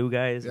watching the new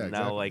guys, Yeah, and now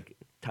exactly. like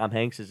Tom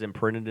Hanks is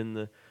imprinted in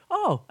the.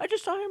 Oh, I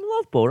just saw him in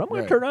Love Boat. I'm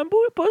gonna Right. turn on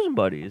Bosom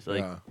Buddies. Like,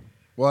 Yeah.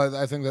 Well,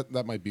 I think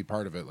that might be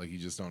part of it. Like, you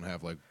just don't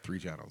have like 3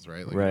 channels,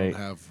 right? Like, Right. you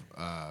don't have.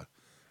 I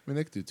mean,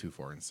 they could do 2,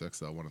 4, and 6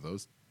 though. One of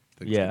those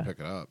things Yeah. can pick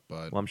it up.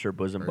 But well, I'm sure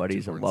Bosom or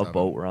Buddies 2, 4, and and Love 7,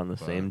 Boat were on the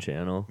but, same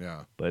channel.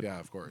 Yeah. But yeah,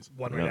 of course.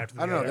 One You right know. after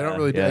the I don't know. other. They don't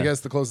really. Yeah. I guess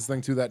the closest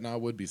thing to that now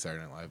would be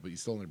Saturday Night Live, but you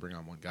still only bring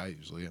on one guy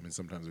usually. I mean,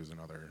 sometimes there's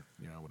another,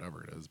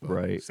 whatever it is. But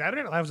right.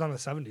 Saturday Night Live was on the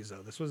 70s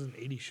though. This was an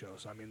 80s show,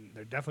 so I mean,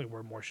 there definitely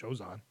were more shows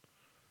on.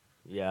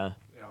 Yeah.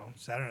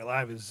 Saturday Night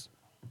Live is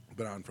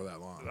been on for that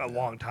long. a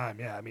long time.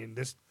 Yeah, I mean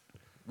this.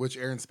 Which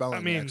Aaron Spelling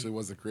I mean- actually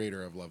was the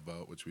creator of Love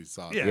Boat, which we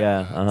saw. Yeah. Yeah,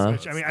 uh-huh.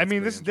 Which, I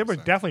mean, that's there were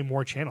pretty definitely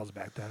more channels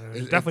back then. There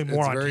was It- definitely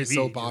more it's on very TV.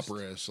 soap just-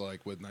 opera-ish,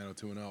 like with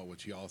 90210,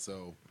 which he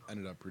also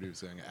ended up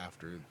producing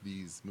after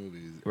these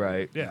movies.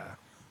 Right. Yeah.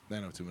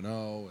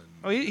 90210 and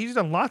Oh, he's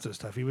done lots of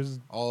stuff. He was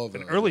all of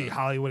an those, early yeah.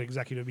 Hollywood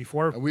executive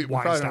before And we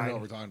probably don't know Weinstein.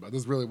 what we're talking about.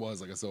 This really was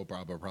like a soap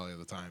opera probably at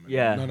the time. And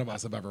Yeah. None of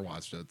us have ever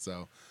watched it,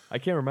 so I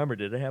can't remember.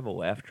 Did it have a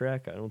laugh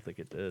track? I don't think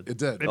it did. it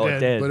did. It Oh, it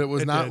did. But it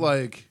was It not did.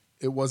 like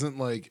it wasn't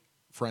like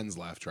Friends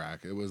laugh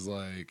track. It was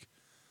like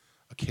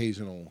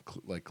occasional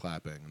like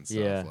clapping and stuff.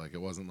 Yeah. Like it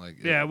wasn't like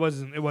Yeah, it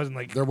wasn't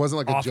like there wasn't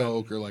like a often.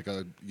 joke or like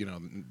a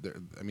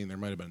there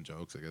might have been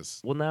jokes, I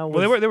guess. Well, now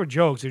Well, there were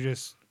jokes. They're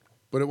just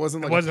But it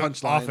wasn't It like wasn't a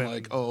punchline often.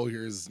 like, oh,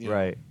 here's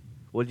right.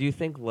 Well, do you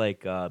think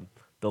like the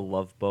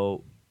Love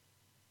Boat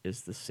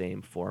is the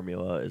same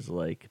formula as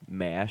like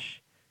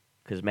MASH?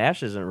 Because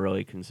MASH isn't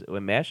really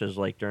when MASH is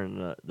like during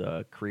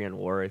the Korean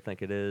War, I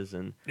think it is,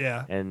 and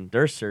yeah.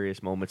 there's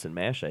serious moments in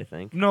MASH, I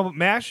think. No, but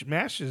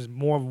MASH is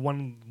more of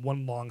one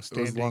long It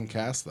standing. was long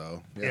cast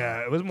though. Yeah,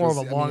 it was more of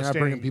a 'Cause, I mean, long you're not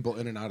bringing standing- people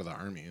in and out of the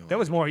army. That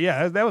was more.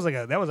 Yeah, that was like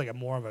a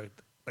more of a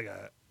I'm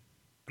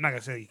not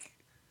gonna say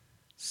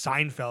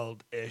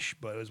Seinfeld ish,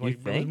 but it was You like it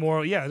was think?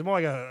 more. Yeah, it was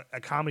more like a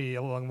comedy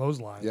along those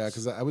lines. Yeah,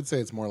 because I would say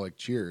it's more like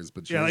Cheers,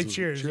 but Cheers Yeah, like was,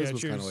 Cheers, Cheers yeah,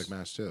 was kind of Cheers. like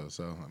MASH too.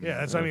 So I mean, Yeah,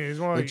 that's what I mean. It's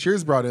more like like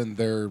Cheers brought in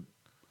their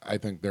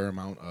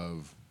amount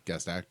of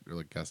guest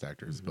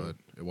actors, Mm-hmm. but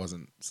it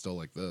wasn't still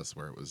like this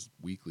where it was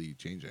weekly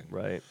changing.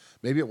 Right.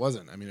 Maybe it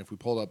wasn't. I mean, if we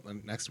pulled up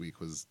next week,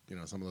 was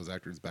some of those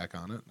actors back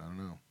on it? I don't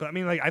know. But I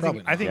mean, like I Probably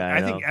think not. I think Yeah, I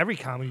I think know. every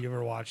comedy you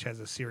ever watch has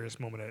a serious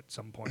moment at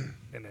some point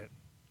in it.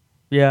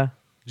 Yeah.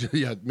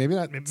 Yeah, maybe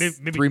not Maybe-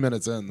 3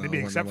 minutes in though. Maybe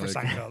when except they're for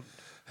like, Seinfeld.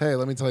 Hey,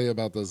 let me tell you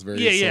about this very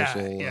Yeah,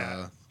 social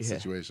yeah.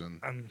 situation.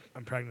 I'm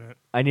pregnant.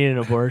 I need an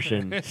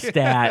abortion.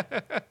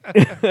 Stat.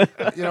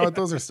 You know what?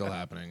 Those are still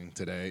happening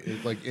today.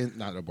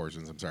 Not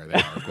abortions. I'm sorry, they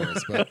are, of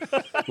course,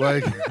 but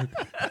like,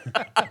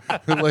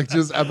 like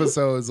just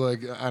episodes.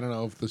 Like I don't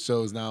know if the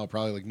show is now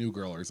probably like New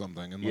Girl or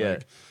something, and Yeah.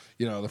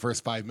 like, the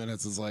first 5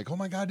 minutes is like, oh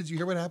my god, did you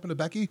hear what happened to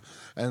Becky?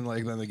 And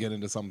like then they get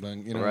into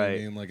something. You know what I Right.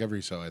 mean? Like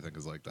every show I think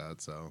is like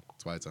that. So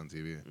that's why it's on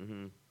TV.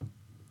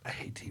 I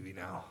hate TV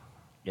now.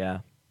 Yeah.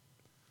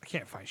 I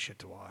can't find shit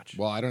to watch.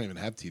 Well, I don't even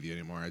have TV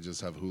anymore. I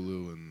just have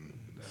Hulu and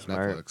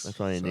Smart. Netflix.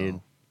 That's all you need.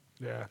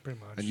 Yeah, pretty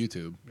much. And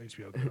YouTube.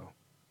 HBO Go.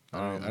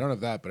 I don't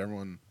have that, but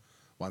everyone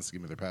wants to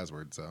give me their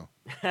password, so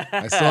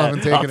I still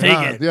haven't taken it take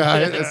on. it. Yeah,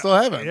 I still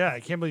haven't. Yeah, I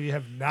can't believe you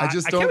have not. I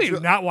just can't don't believe feel-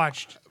 you've not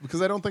watched.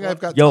 Because I don't think I've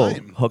got Yo,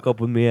 time. hook up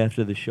with me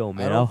after the show, I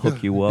man. don't I'll feel-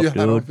 hook you up, yeah,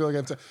 I don't dude. feel like I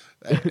have time.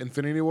 At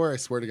Infinity War, I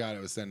swear to God, I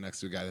was standing next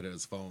to a guy that had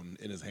his phone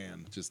in his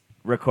hand, just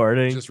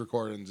Recording.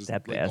 recording, just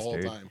That like, the whole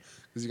bastard. time.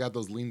 Because you got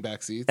those lean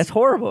back seats. That's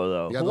horrible,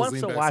 though. You got Who those wants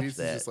to lean back watch seats, it's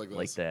that just like like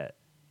this. that?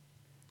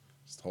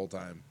 Just the whole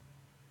time.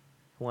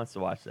 Who wants to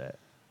watch that?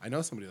 I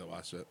know somebody that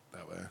watched it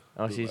that way.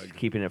 Oh, she's Bootleg.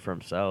 keeping it for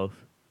himself.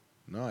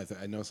 No,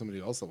 I know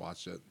somebody else that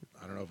watched it.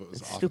 I don't know if it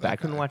was It's off stupid. that I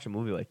couldn't guy. watch a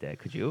movie like that.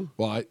 Could you?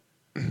 Well, I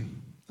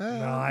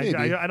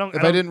I don't.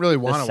 If I didn't really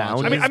want to watch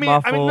sound it. is I mean, no.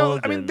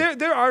 muffled I mean, and-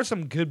 there are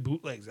some good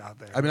bootlegs out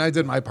there. I mean, I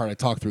did my part. I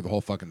talked through the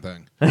whole fucking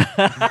thing.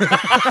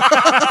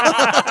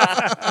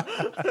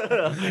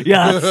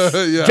 Yes.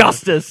 Yeah.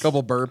 Justice.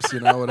 Couple burps,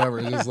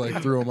 whatever. Just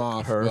like threw them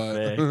off.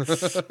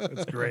 Perfect.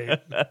 That's great.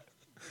 But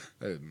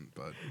I didn't,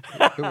 but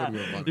it would have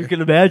been funny. You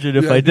can imagine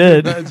if Yeah, I you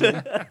did. can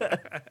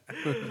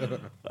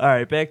imagine. All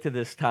right, back to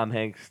this Tom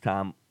Hanks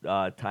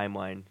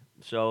timeline.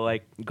 So,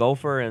 like,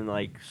 Gopher and,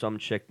 like, some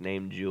chick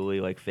named Julie,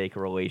 like, fake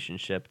a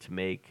relationship to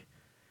make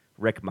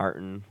Rick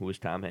Martin, who was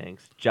Tom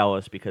Hanks,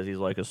 jealous because he's,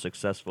 like, a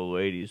successful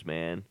ladies'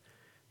 man.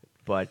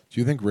 But, Do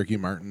you think Ricky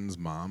Martin's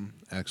mom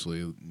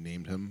actually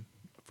named him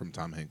from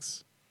Tom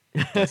Hanks'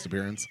 guest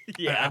appearance?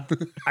 yeah.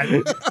 I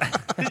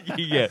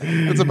yeah.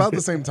 It's about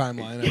the same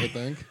timeline, I would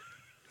think.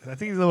 think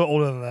he's a little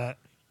older than that.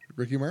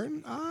 Ricky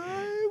Martin?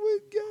 I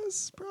would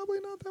guess probably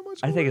not that much.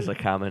 I think it's older.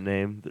 a common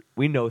name.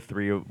 We know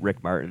 3 of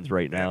Rick Martins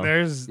right now.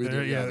 There's We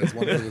do, yeah. There's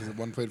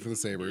one played for the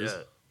Sabres.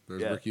 Yeah.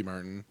 There's Yeah. Ricky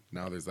Martin.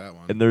 Now there's that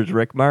one. And there's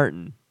Rick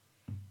Martin.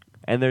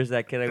 And there's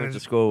that kid I went to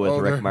There's- school with,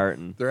 Rick there,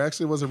 Martin. There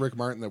actually was a Rick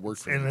Martin that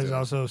worked for And me, there's too.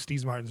 also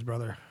Steve Martin's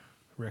brother,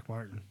 Rick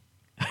Martin.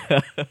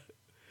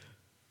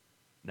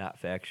 Not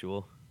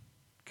factual.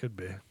 Could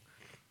be.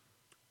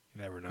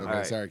 You never know. Okay, All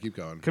right. sorry, keep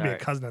going. Could be All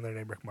right. a cousin of there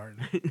named Rick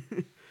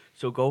Martin.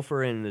 So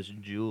Gopher and this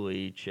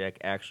Julie chick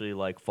actually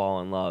like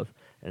fall in love,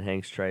 and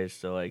Hanks tries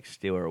to like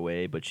steal her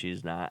away, but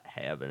she's not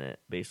having it.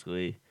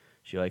 Basically,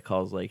 she like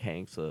calls like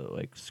Hanks a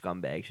like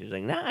scumbag. She's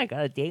like, "Nah, I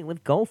got a date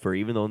with Gopher,"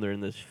 even though they're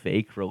in this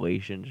fake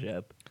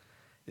relationship.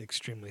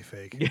 Extremely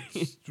fake.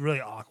 It's really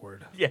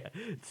awkward. Yeah,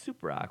 it's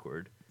super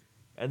awkward.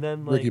 And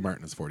then like, Ricky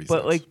Martin is 46.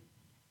 but like,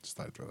 just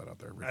thought I'd throw that out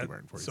there. Ricky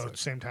Martin 46. So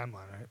same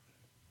timeline, right?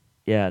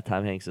 yeah,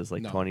 Tom Hanks is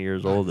like 20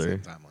 years not the older. Same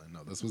timeline.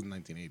 No, this was in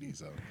 1980.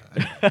 So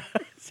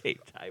Same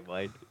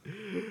timeline.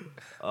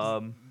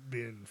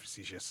 Being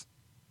facetious.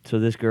 So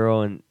this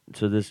girl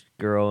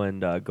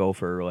and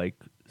Gopher like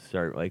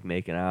start like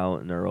making out,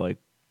 and they're like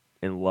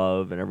in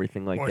love and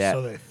everything like Or that.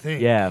 so they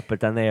think. Yeah, but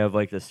then they have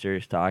like this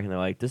serious talk, and they're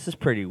like, "This is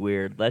pretty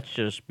weird. Let's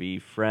just be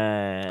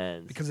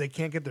friends." Because they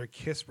can't get their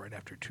kiss right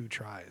after 2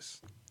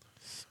 tries.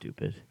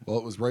 Stupid. well,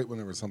 it was right when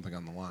there was something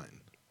on the line,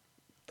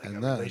 Like and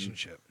a then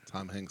relationship.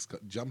 Tom Hanks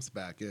jumps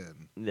back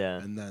in. Yeah.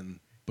 And then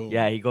boom.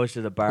 Yeah, he goes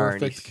to the bar.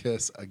 Perfect and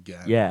kiss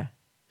again. Yeah.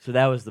 So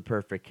that was the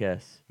perfect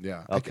kiss.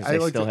 Yeah. Oh, 'cause they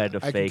still had to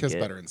I fake can kiss it.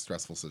 better in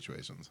stressful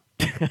situations.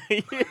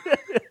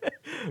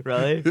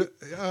 Really?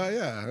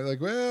 Yeah. Like,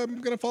 well,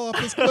 I'm gonna fall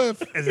off this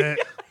cliff. Is it?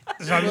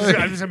 So I'm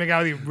just gonna make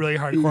out with you really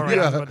hardcore right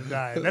now. I'm about to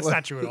die. That's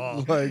not true at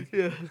all. Like,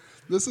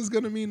 this is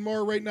gonna mean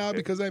more right now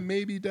because I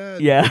may be dead.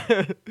 Yeah.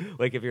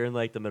 Like if you're in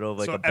like the middle of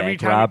like so a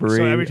bank every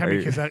robbery. time you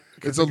or- kiss that,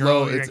 It's a a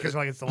girl, low- you're it's- gonna kiss her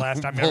like it's the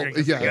last time you're Well, gonna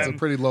kiss yeah, again. it's a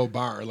pretty low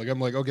bar. Like, I'm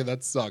like, okay,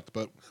 that sucked,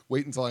 but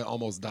wait until I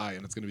almost die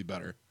and it's gonna be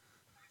better.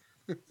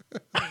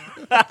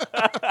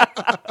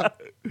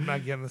 I'm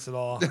not getting this at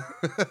all.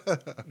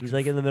 He's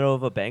like in the middle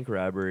of a bank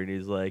robbery, and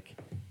he's like,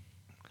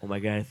 "Oh my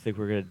god, I think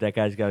that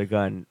guy's got a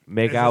gun.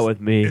 Make Is out this-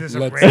 with me." Is this a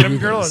Let's random do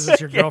girl or this. is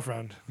this your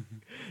girlfriend?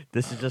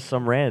 This is just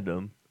some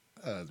random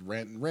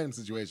Random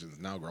situations.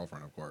 Now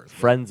girlfriend, of course. But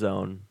friend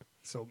zone.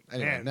 So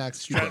Anyway, man,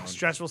 next, keep going.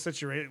 stressful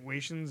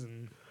situations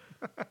and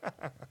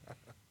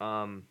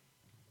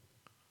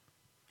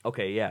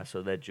Okay, yeah.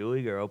 So that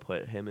Julie girl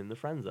put him in the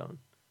friend zone.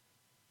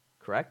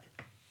 Correct?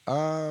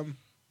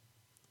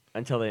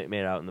 Until they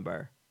made out in the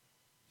bar.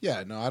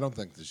 Yeah, no, I don't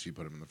think that she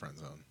put him in the friend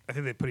zone. I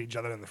think they put each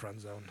other in the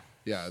friend zone.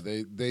 Yeah,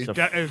 they So- It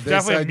was they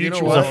definitely said, you know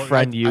mutual. what? It was a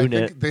friend I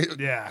unit. think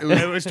Yeah, it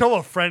was- it was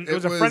total friend. It it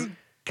was a was- friend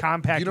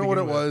compact. you to know what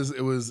it begin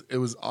with. was? It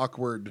was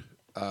awkward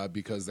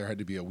because there had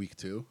to be a week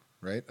 2,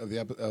 right, of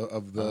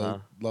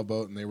the Love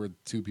Boat, and they were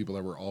 2 people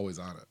that were always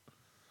on it.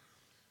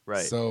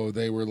 Right. So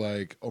they were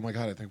like, "Oh my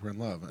god, I think we're in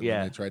love." And Yeah.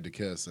 then they tried to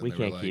kiss, and We they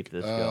can't were like, keep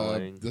this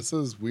going. This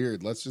is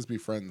weird. Let's just be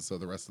friends, so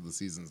the rest of the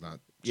season's not.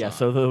 Yeah, shot."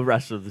 so the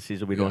rest of the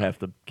season we don't Yeah. have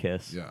to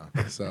kiss. Yeah.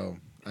 So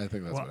I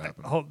think that's Well, what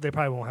happened. I hope they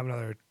probably won't have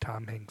another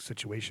Tom Hanks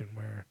situation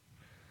where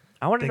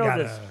I want to they know got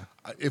this.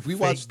 If we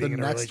fake watch the being in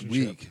a next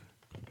relationship. week,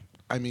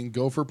 I mean,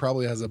 Gopher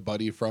probably has a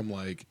buddy from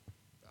like,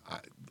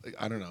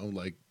 I don't know,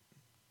 like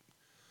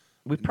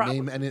We probably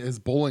name and his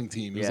bowling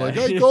team. He's Yeah. like,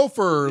 "Hey,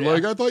 Gopher! Yeah.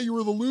 Like, I thought you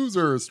were the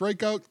loser.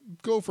 Strike out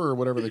Gopher, or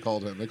whatever they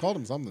called him. They called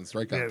him something.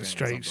 Strikeout. yeah, King or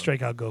something.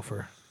 strike out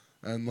gopher.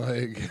 And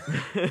like,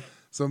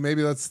 so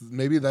maybe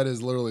that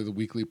is literally the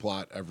weekly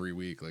plot every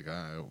week. Like,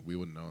 we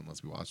wouldn't know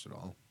unless we watched it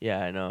all. Yeah,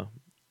 I know,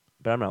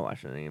 but I'm not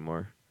watching it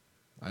anymore.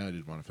 I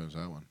didn't want to finish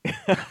that one.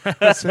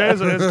 It's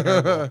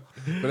terrible.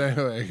 But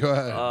anyway, go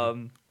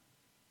ahead.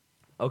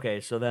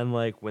 Okay, so then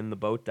like when the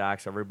boat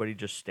docks, everybody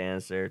just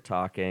stands there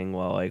talking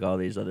while like all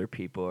these other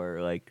people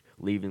are like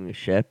leaving the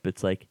ship.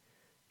 It's like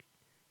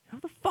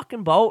have the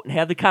fucking boat and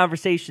have the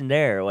conversation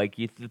there. Like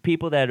the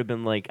people that have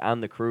been like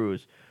on the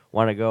cruise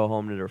want to go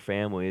home to their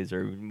families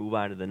or move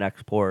on to the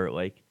next port.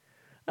 Like,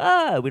 we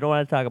don't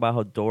want to talk about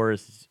how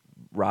Doris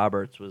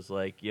Roberts was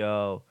like,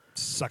 yo,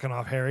 Sucking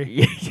off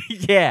Harry.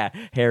 yeah,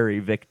 Harry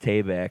Vic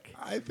Tayback.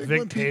 I think Vic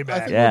when people, I Tayback.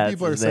 think Yeah, when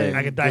people are that's his name. saying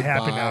I could die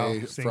happy goodbye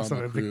now seeing from some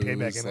a of Vic Tayback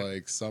cruise, in it.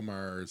 like some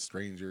are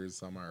strangers,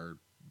 some are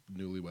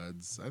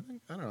newlyweds. I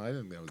don't know. I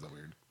think that was that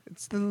weird.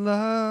 It's the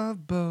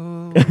love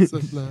boat. It's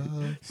a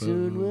love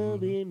Soon we'll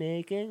boat. be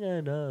making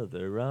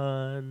another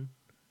run.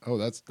 Oh,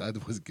 that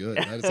was good.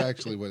 That is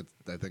actually what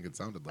I think it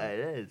sounded like. It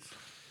is.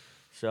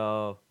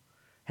 So,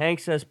 Hank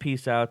says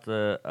peace out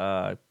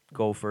to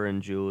Gopher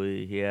and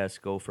Julie. He asks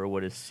Gopher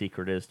what his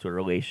secret is to a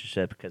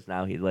relationship because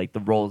now he like the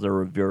roles are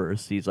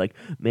reversed. He's like,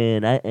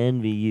 man, I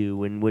envy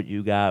you and what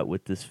you got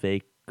with this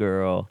fake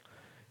girl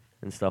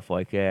and stuff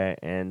like that.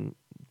 And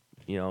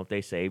you know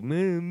they say,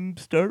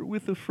 start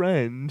with a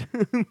friend.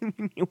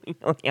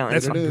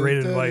 That's some great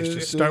advice.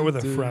 Just start with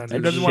a friend. Who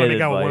That's doesn't want to shit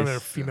make out with one of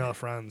advice. their female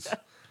friends?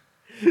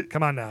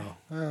 Come on now.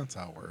 That's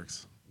how it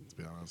works. Let's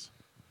be honest.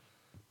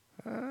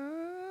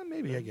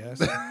 Maybe, I guess.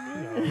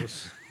 Who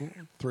knows?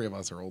 3 of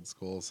us are old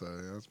school, so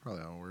yeah, that's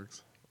probably how it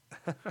works.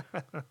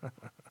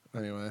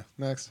 Anyway,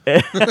 next.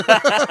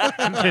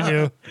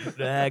 Continue.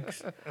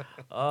 Next.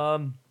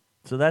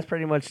 So that's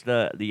pretty much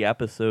the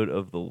episode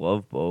of The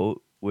Love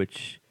Boat,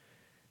 which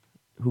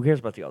who cares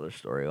about the other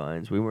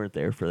storylines? We weren't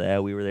there for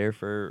that. We were there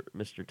for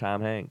Mr.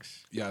 Tom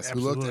Hanks. Yes, who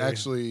looked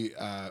Absolutely.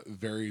 actually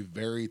very,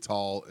 very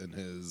tall in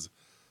his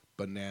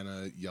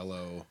banana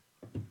yellow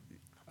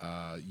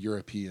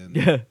European.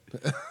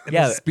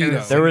 Yeah,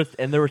 Speedo.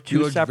 There were He two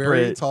looked separate.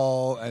 very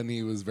tall, and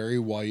he was very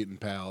white and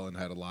pale, and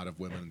had a lot of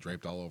women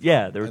draped all over.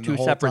 Yeah, him. there were And two the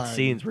whole separate time,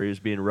 scenes where he was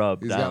being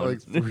rubbed He's down.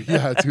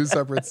 got two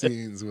separate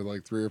scenes with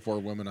like 3 or 4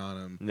 women on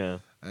him. No.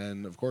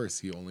 And of course,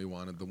 he only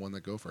wanted the one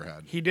that Gopher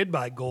had. He did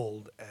buy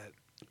gold at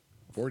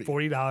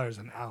 $40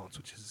 an ounce,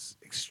 which is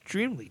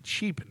extremely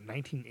cheap in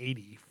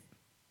 1980.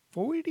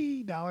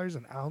 $40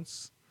 an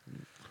ounce.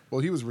 Well,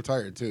 he was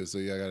retired too, so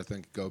I got to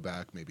think. Go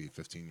back maybe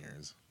 15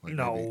 years. Like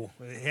No,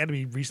 he had to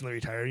be recently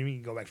retired. You mean you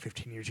can go back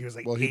 15 years? He was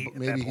like maybe,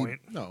 8 at that point.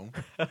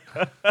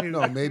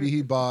 No, maybe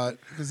he bought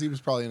because he was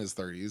probably in his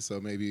 30s. So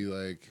maybe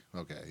like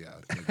maybe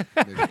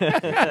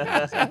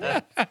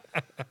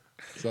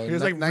so He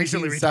was, like,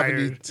 recently retired.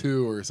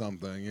 1972 or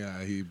something.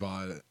 Yeah, he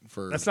bought it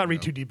for. Let's not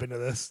read too deep into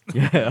this.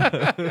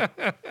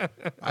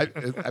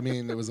 I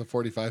mean, it was a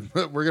 45.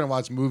 We're gonna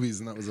watch movies,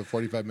 and that was a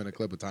 45-minute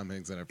clip with Tom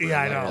Hanks in it for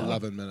I know.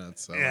 11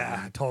 minutes. So,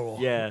 Yeah, total.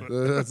 Yeah.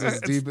 that's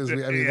as deep as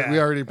we. I mean, Yeah. we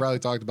already probably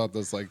talked about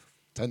this like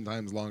 10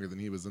 times longer than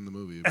he was in the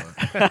movie. But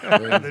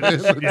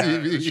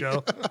The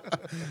show.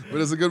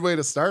 But it's a good way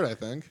to start, I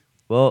think.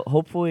 Well,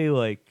 hopefully,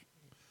 like,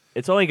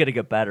 it's only going to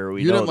get better.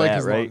 We You know didn't like that,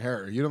 his right? long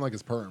hair. You didn't like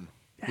his perm.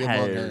 He had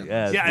long hair.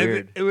 Yeah, it's Yeah,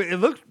 weird. it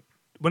looked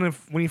when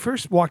he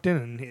first walked in,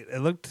 and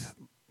it looked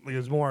like it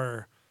was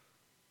more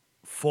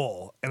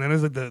full, and then it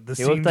was like the He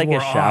scenes looked like he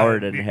wore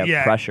showered on. and had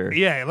yeah, pressure.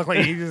 Yeah, it looked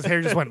like his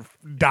hair just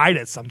dyed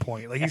at some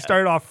point. Like he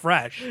started off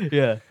fresh,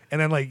 Yeah.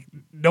 and then like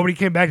nobody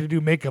came back to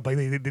do makeup. Like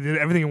they did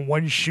everything in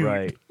one shoot.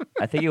 Right.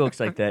 I think he looks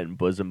like that in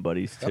Bosom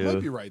Buddies That might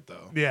be too. right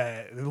though.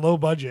 Yeah, low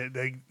budget.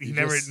 Like, he You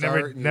never just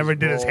start and never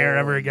just did his hair roll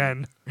ever and-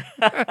 again.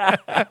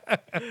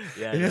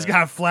 Yeah, It just no.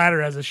 got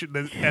flatter as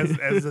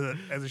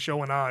the show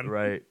went on.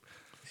 Right.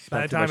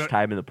 By the Spent too time much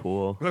time in the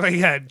pool. Looked like he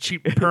had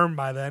cheap perm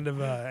by the end of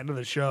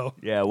the show.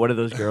 Yeah, one of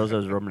those girls that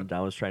was rubbing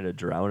down was trying to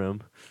drown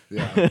him.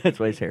 Yeah. That's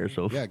why his hair is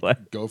so Yeah,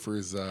 flat.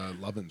 Gopher's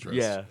love interest.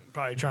 Yeah.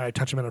 Probably trying to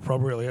touch him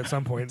inappropriately at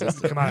some point.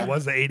 Come on, it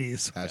was the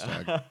 80s.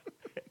 Hashtag.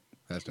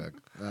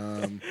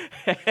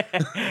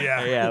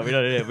 Yeah. Yeah,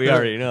 we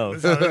already know.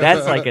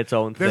 That's like its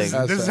own thing.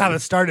 This is how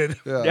this started.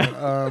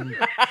 Yeah.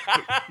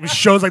 It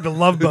shows like the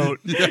Love Boat.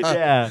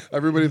 Yeah.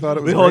 Everybody thought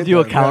it was. We hold great you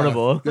then.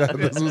 accountable. Yeah,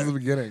 this was the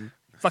beginning.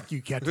 Fuck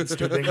you, Captain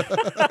Stripping.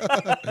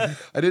 I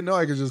didn't know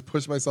I could just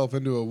push myself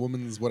into a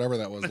woman's whatever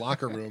that was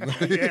locker room.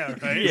 Yeah,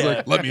 right. He's Yeah.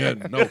 like, "Let me in."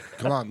 No,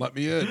 come on, let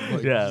me in.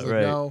 Like, Yeah, she's like,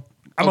 right. No.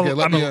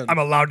 Let me in. I'm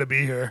allowed to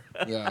be here.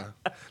 Yeah.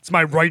 It's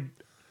my right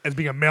as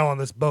being a male on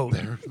this boat.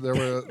 There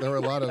were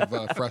a lot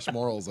of fresh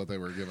morals that they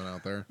were giving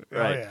out there.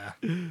 Right.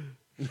 Oh,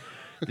 yeah.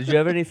 Did you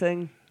have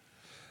anything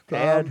to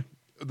add?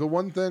 The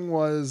one thing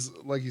was,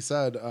 like you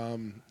said,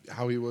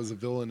 how he was a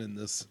villain in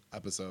this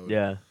episode.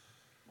 Yeah.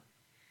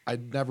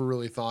 I'd never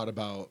really thought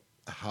about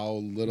how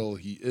little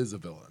he is a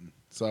villain.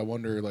 So I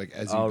wonder, like,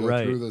 as you Oh, go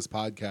right. through this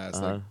podcast,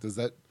 like, does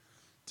that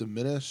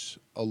diminish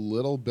a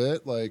little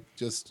bit, like,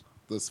 just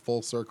this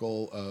full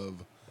circle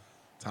of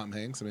Tom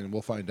Hanks? I mean,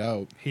 we'll find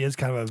out. He is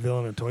kind of a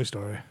villain in Toy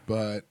Story.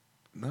 But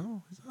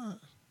no, he's not.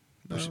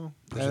 No.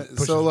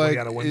 pushes So, Woody like,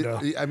 out a window.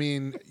 I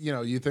mean,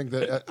 you think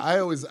that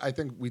I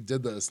think we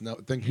did this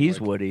thinking He's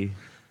like, Woody.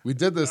 we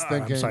did this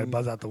thinking. I'm sorry,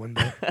 buzz out the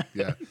window.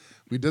 Yeah,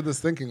 we did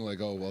this thinking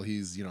like, oh well,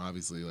 he's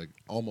obviously like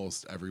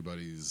almost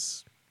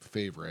everybody's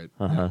favorite,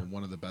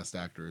 one of the best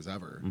actors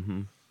ever.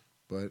 Mm-hmm.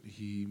 But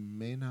he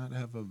may not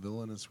have a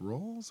villainous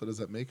role. So does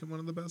that make him one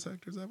of the best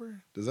actors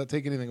ever? Does that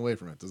take anything away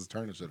from it? Does it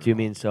tarnish it? Do you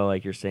mean so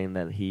like you're saying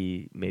that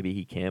maybe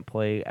he can't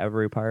play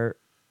every part?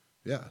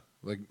 Yeah,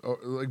 like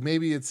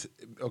maybe it's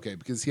okay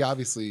because he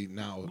obviously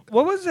now.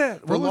 What was that?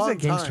 For a What was long that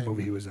gangster time-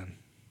 movie he was in?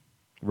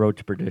 Road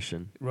to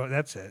Perdition. Well,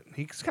 that's it.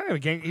 He's kind of a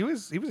gang. He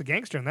was a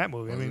gangster in that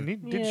movie. I mean, he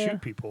did Yeah.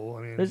 shoot people.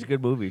 I mean, It was a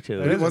good movie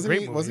too. It is a wasn't great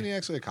he? movie. Wasn't he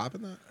actually a cop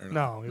in that? Or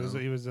no, he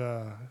was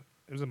a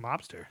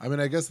mobster. I mean,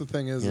 I guess the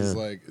thing is Yeah.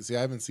 like, see,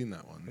 I haven't seen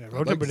that one. Yeah, I'd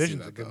Road like to to see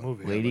Perdition's that, a good though.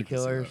 movie. I'd Lady like to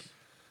see Killers.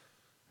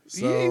 that.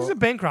 So, He's a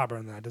bank robber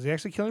in that. Does he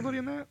actually kill anybody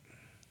in that?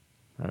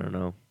 I don't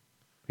know.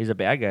 He's a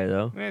bad guy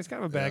though. Yeah, he's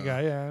kind of a bad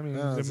Yeah. guy. Yeah, I mean,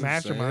 yeah, he's that's a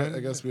interesting. mastermind. I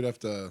guess we'd have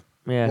to.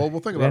 Yeah. Well, we'll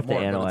think we about have it to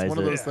more. But analyze it's one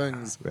of it. those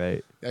things.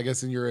 Right. I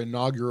guess in your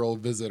inaugural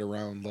visit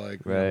around like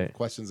Right.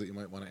 questions that you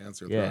might want to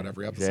answer Yeah. throughout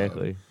every episode.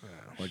 Exactly.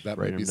 Like that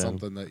Write might be them down.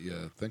 something that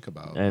you think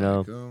about. I know.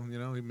 Like, oh,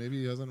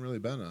 maybe he hasn't really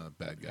been a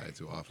bad guy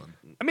too often.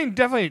 I mean,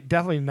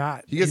 definitely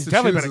not. He gets He's to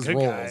definitely choose been a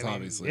his good roles, guy. I mean,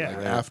 obviously. yeah. Like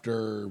Right.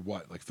 after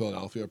like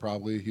Philadelphia,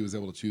 probably he was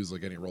able to choose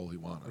like any role he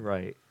wanted.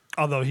 Right.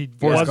 Although he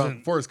Forrest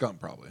wasn't. Gump,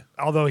 probably.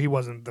 Although he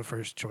wasn't the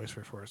first choice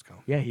for Forrest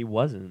Gump. Yeah, he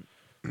wasn't.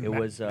 It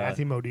was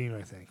Matthew Modine,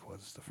 I think,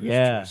 was the first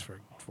Yeah. choice for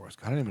Forrest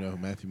I Gump. don't even know who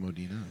Matthew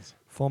Modine is.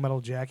 Full Metal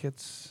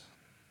Jacket.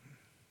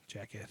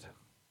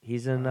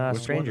 he's in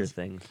Which Stranger one is-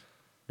 Things,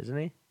 isn't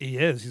he? He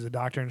is. He's a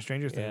doctor in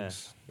Stranger Yeah.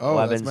 Things. Oh,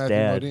 that's Levin's Matthew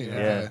dad. Modine. Yeah.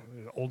 Okay.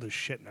 He's old as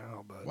shit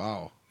now, but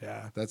Wow.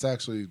 yeah. That's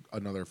actually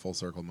another full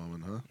circle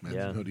moment, huh? Matthew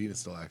Yeah. Modine is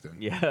still acting.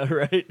 Yeah.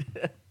 Right.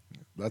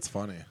 That's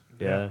funny.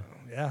 Yeah.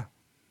 Yeah.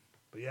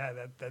 But yeah,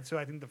 that's who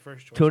I think the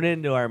first choice. Tune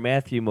into our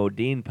Matthew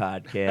Modine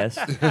podcast.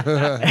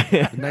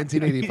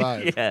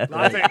 1985. Yeah.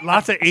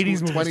 Lots of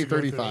 80s movies.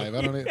 2035.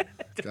 I don't even.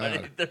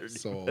 God,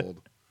 so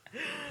old.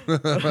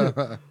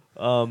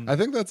 I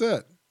think that's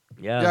it.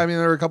 Yeah. Yeah, I mean,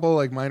 there were a couple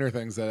like minor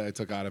things that I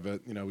took out of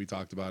it. You know, we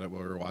talked about it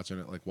while we were watching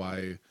it, like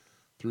why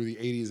through the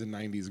 80s and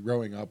 90s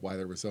growing up, why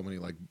there were so many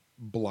like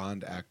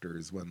blonde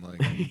actors when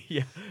like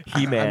Yeah.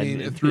 He-Man. I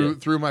mean,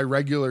 through my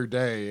regular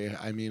day,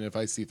 I mean, if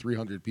I see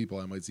 300 people,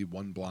 I might see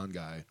one blonde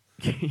guy.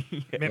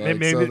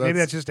 Maybe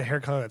that's just a hair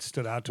color that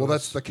stood out to us. Well,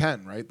 that's the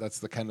Ken, right? That's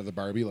the Ken of the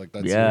Barbie. Like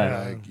that's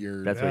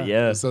your That's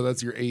what. So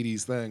that's your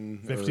 80s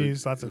thing.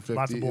 50s, lots of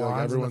blondes.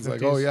 Like everyone's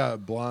like, oh yeah,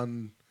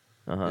 blonde.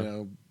 Uh-huh. You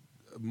know,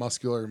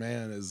 muscular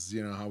man is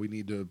how we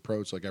need to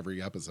approach like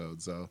every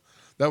episode. So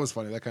that was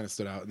funny. That kind of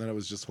stood out. And then it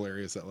was just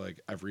hilarious that like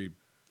every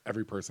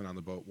person on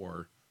the boat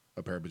wore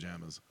a pair of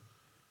pajamas.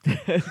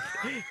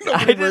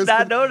 I did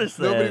not notice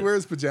that. Nobody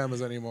wears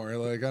pajamas anymore.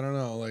 Like I don't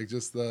know. Like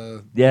just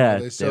the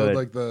they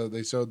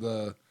showed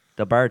the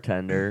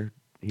bartender.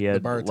 He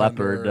had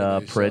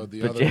leopard print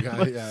the pajamas.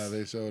 other guy, yeah,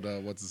 they showed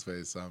what's his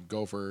face,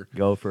 Gopher.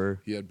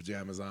 He had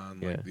pajamas on,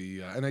 like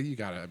and you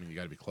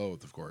gotta be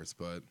clothed, of course,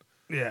 but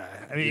yeah,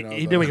 I mean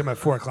he did wake up at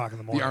 4:00 in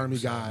the morning. The army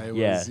guy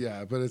was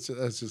but it's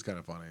just kind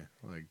of funny,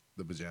 like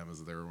the pajamas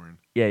that they were wearing.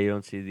 Yeah, you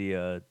don't see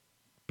the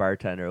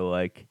bartender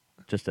like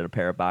just in a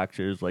pair of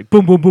boxers, like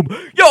boom, boom, boom.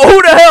 Yo,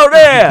 who the hell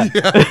there?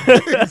 Yeah,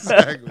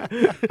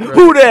 exactly. Right.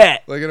 Who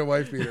that? Like in a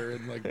wife beater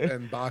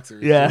and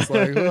boxers. Yeah. Just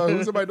like,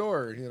 who's at my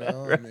door?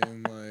 Right. I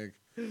mean, like,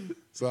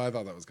 so I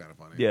thought that was kind of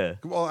funny. Yeah.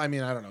 Well, I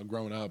mean, I don't know.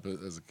 Growing up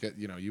as a kid,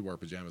 you wore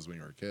pajamas when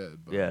you were a kid.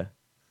 But yeah.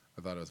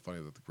 I thought it was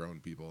funny that the grown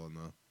people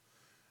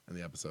in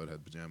the episode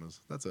had pajamas.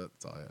 That's it.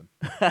 That's all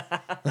I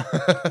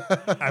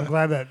had. I'm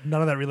glad that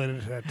none of that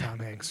related to Tom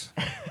Hanks.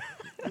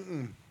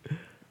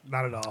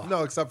 Not at all.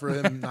 No, except for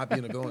him not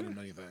being a villain in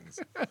many things.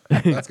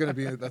 That's gonna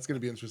be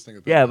interesting.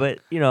 Yeah, but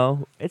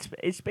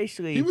it's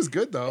basically he was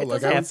good though.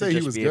 Like I would say he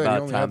was good. He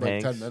only had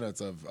like 10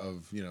 minutes of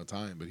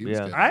time, but he was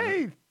good.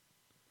 I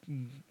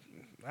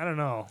don't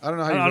know. I don't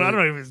know. I don't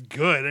know if he was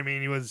good. I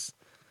mean, he was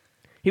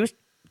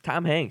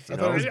Tom Hanks. I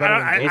thought he was better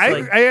than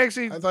Gopher.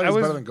 I thought he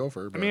was better than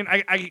Gopher. But. I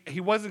mean, he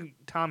wasn't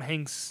Tom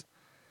Hanks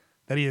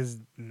that he is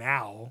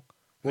now.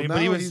 Well,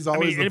 but he's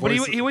always the voice.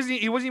 But he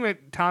wasn't even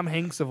Tom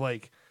Hanks of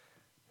like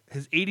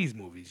his 80s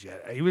movies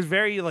yet. He was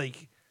very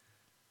like,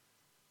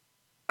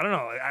 I don't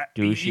know,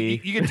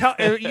 douchey. You can tell.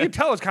 You can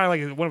tell it's kind of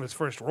like one of his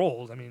first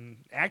roles. I mean,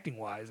 acting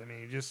wise. I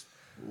mean, just.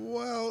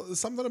 Well,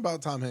 something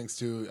about Tom Hanks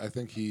too. I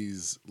think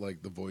he's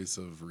like the voice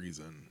of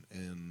reason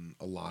in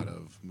a lot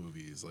of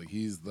movies. Like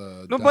he's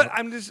the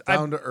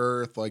down to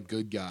earth, like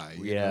good guy.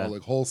 You know,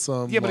 like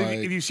wholesome. Yeah, but like,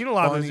 if you've seen a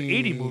lot of his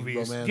 80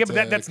 movies, romantic. yeah,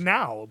 but that's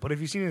now. But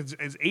if you've seen his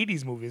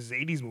 80s movies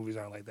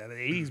aren't like that. The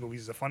 80s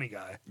movies is a funny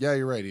guy. Yeah,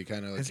 you're right. He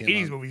kind of like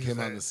came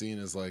on the scene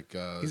as like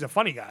he's a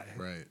funny guy,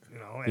 right? You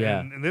know,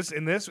 and in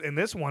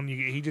this one,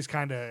 he just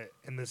kind of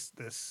in this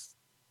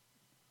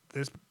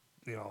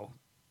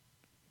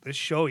this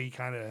show, he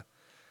kind of,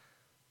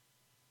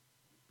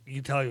 you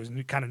can tell he was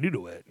kind of new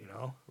to it, you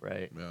know?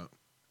 Right. Yeah.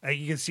 Like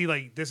you can see,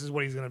 like, this is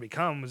what he's going to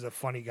become, is a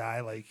funny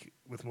guy, like,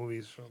 with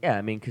movies. Yeah,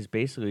 I mean, because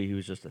basically he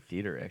was just a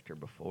theater actor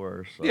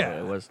before, so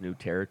it was new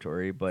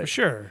territory. But for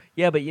sure.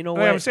 Yeah, but you know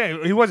what? I was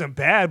saying, he wasn't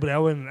bad, but I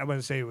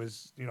wouldn't say he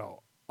was,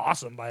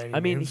 awesome by any means. I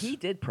mean, he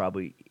did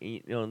probably,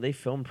 they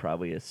filmed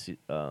probably a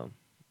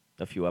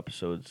few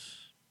episodes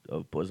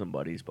of Bosom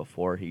Buddies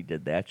before he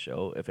did that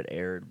show, if it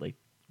aired, like,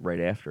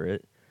 right after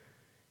it.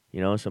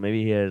 So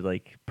maybe he had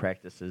like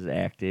practices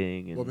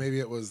acting. And well,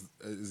 maybe it was.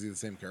 Is he the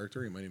same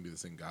character? He might even be the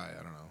same guy.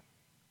 I don't know.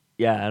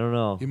 Yeah, I don't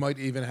know. He might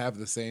even have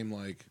the same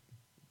like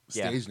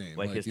stage name.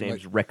 Like his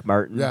name's Rick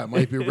Martin. Yeah, it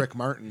might be Rick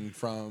Martin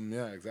from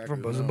exactly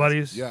from Bosom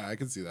Buddies. Yeah, I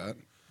can see that.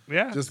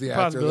 Yeah, just the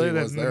actor that he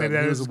was there. Maybe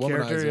he was a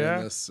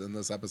womanizer in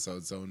this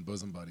episode. So in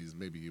Bosom Buddies,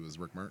 maybe he was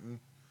Rick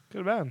Martin.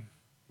 Could have been.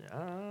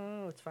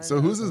 Oh, it's fine.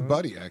 So who's his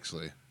buddy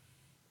actually?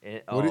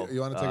 You want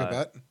to take a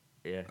bet?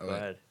 Yeah, go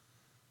ahead.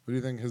 Who do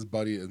you think his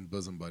buddy in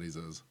Bosom Buddies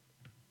is?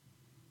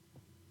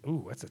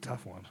 Ooh, that's a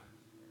tough one.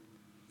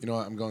 You know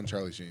what? I'm going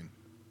Charlie Sheen.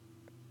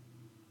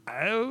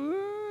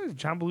 Is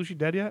John Belushi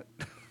dead yet?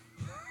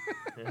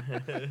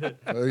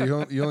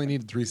 You only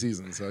need 3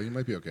 seasons, so you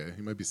might be okay.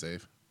 You might be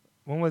safe.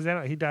 When was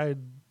that? He died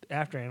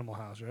after Animal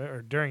House, right?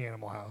 Or during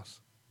Animal House?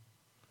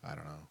 I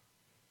don't know.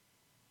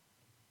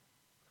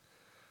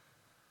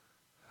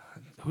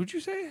 Who'd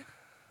you say?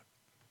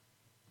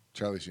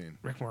 Charlie Sheen.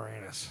 Rick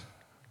Moranis.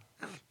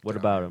 What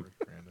about him?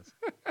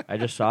 I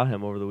just saw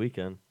him over the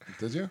weekend.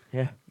 Did you?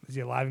 Yeah. Is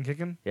he alive and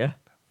kicking? Yeah.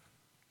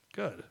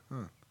 Good. Huh.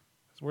 I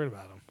was worried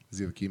about him. Is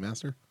he the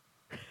keymaster?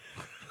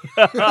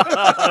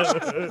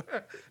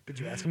 Did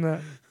you ask him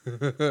that?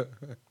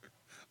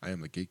 I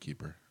am the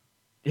gatekeeper.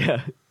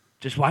 Yeah.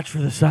 Just watch for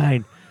the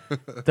sign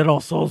that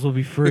all souls will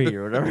be free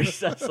or whatever he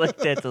says like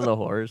that to the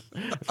horse.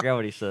 I forgot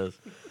what he says.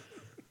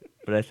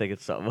 But I think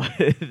it's something like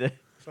that.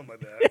 Something like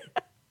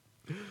that.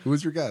 Who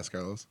was your guess,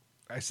 Carlos?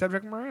 I said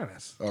Rick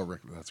Moranis. Oh,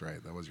 Rick. That's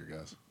right. That was your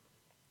guess.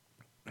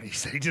 He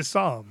said he just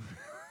saw him.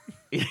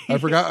 I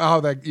forgot how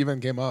that even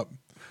came up,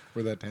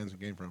 where that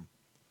tangent came from.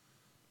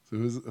 So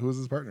who's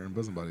his partner in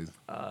Bosom Buddies?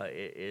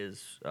 It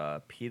is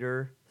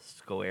Peter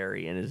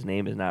Scolari, and his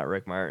name is not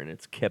Rick Martin.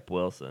 It's Kip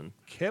Wilson.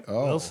 Kip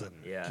Oh. Wilson.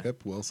 Yeah.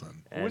 Kip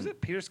Wilson. Who is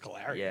it? Peter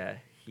Scolari. Yeah,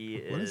 he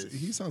is. What is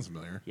he? Sounds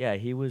familiar. Yeah,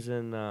 he was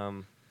in.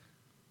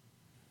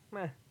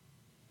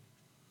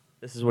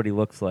 This is what he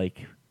looks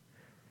like.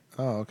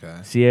 Oh, okay.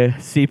 See,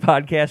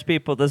 podcast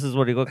people. This is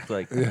what he looks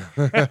like. Yeah,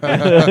 I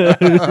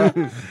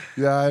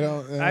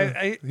don't. He kind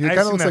I've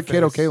of seen looks that like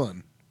Kato face.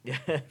 Kalin.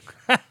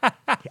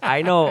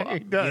 I know. He You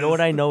does. know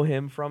what I know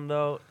him from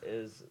though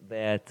is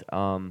that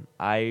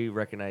I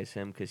recognize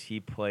him because he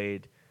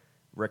played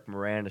Rick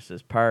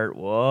Moranis' part.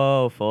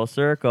 Whoa, full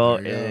circle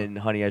There you go. in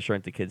Honey I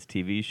Shrunk the Kids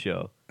TV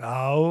show.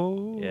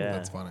 Oh. Yeah,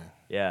 That's funny.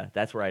 Yeah,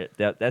 that's where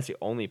that's the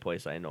only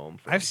place I know him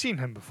from. I've seen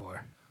him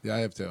before. Yeah, I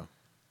have too.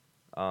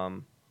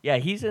 Yeah,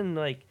 he's in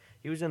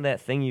he was in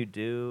That Thing You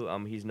Do.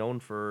 He's known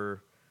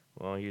for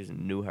he was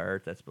in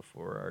Newhart. That's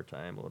before our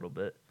time a little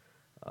bit.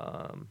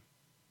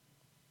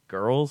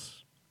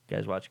 Girls, you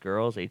guys watch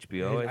Girls?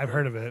 HBO. I've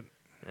heard of it.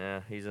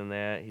 Yeah, he's in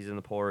that. He's in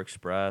the Polar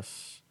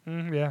Express.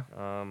 Yeah.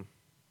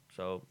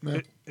 So Yeah,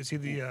 Is he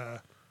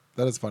the?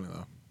 that is funny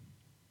though.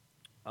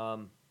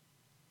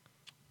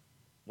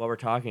 while we're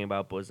talking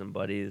about Bosom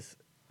Buddies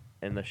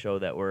and the show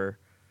that we're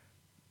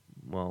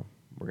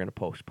gonna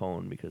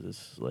postpone because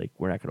it's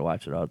we're not gonna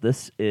watch it all.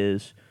 This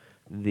is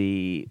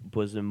the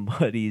Bosom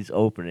Buddies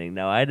opening.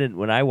 Now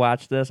when I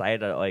watched this, I had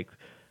to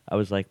I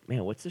was like,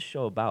 man, what's this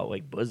show about?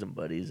 Like Bosom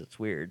Buddies, it's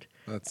weird.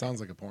 That sounds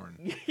like a porn.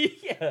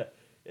 Yeah.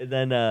 And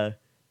then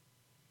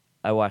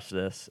I watched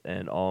this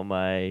and all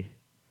my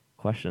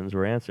questions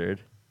were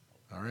answered.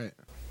 All right.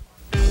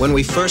 When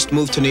we first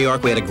moved to New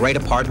York, we had a great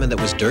apartment that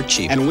was dirt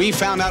cheap. And we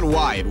found out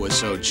why it was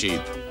so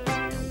cheap.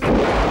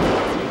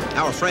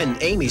 Our friend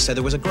Amy said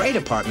there was a great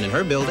apartment in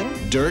her building.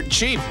 Dirt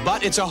cheap,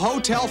 but it's a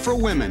hotel for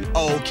women.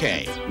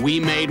 Okay, we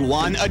made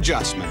one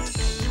adjustment.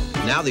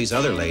 Now these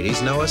other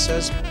ladies know us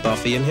as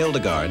Buffy and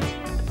Hildegard.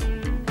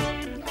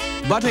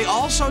 But they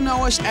also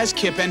know us as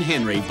Kip and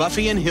Henry,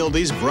 Buffy and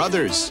Hildy's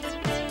brothers.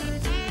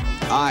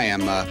 I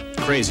am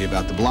crazy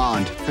about the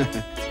blonde.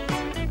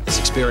 This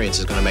experience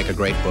is going to make a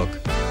great book.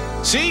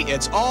 See,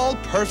 it's all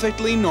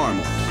perfectly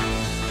normal. I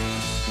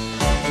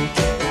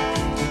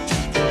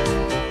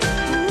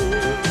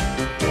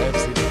have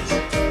seen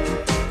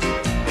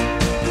this.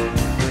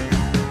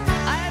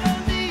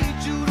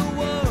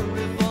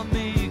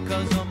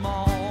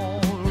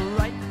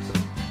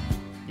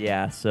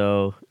 Yeah,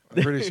 so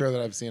I'm pretty sure that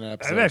I've seen an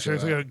episode. I'm actually of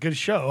it's that. like a good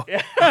show.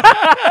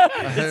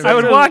 I I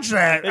would watch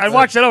that. I'd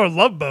watch that over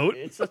Love Boat.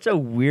 it's such a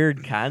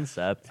weird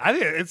concept. I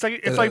think it's like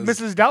It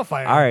Mrs. is.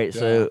 Doubtfire. All right,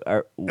 so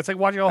It's like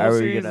watching a are whole we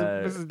series of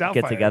gonna Mrs. Doubtfire.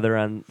 get together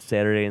on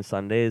Saturday and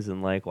Sundays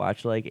and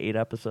watch 8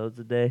 episodes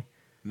a day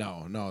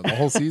No, the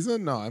whole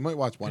season. No, I might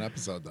watch one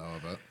episode though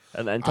of it.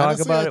 and then talk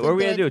Honestly, about I it? What are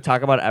we think gonna that- do?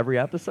 Talk about every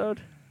episode?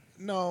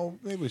 No,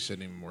 maybe we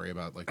shouldn't even worry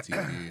about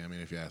TV. I mean,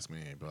 if you ask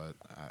me, but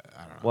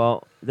I don't know.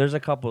 Well, there's a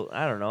couple.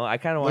 I don't know. I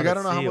kind of want I to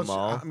don't know see how them much.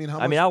 all. I mean, how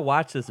I mean, much- I'll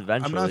watch this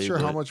eventually. I'm not sure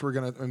how but- much we're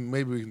gonna. I mean,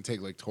 maybe we can take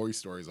Toy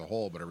Story as a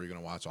whole, but are we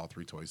gonna watch all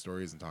 3 Toy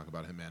Stories and talk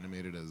about him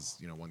animated as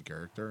one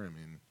character? I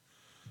mean,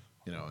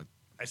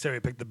 I say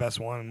we picked the best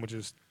one, which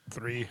is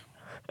 3.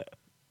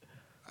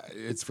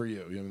 it's for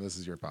you. I mean, this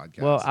is your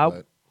podcast. Well,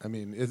 but, I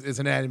mean, it's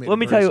an animated. Let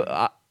me tell you,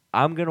 version.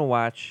 I'm gonna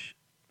watch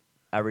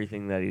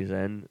everything that he's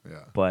in.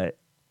 Yeah. But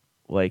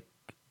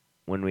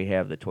when we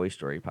have the Toy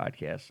Story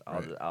podcast,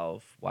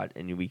 I'll watch,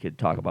 and we could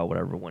talk about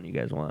whatever one you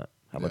guys want.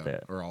 How about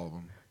that? Or all of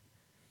them.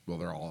 Well,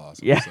 they're all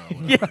awesome. Yeah. So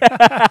whatever.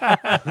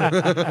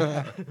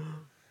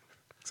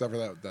 Except for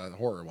that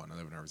horror one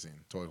I've never seen.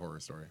 Toy Horror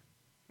Story.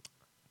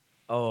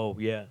 Oh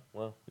yeah.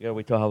 Well, we gotta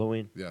wait till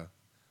Halloween. Yeah.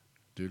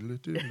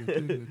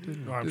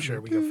 Oh, I'm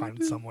sure we can find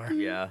it somewhere.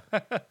 Yeah.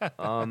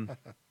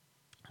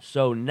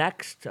 So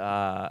next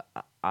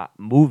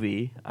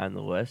movie on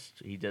the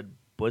list, he did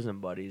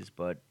Bosom Buddies,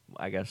 but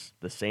I guess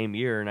the same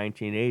year,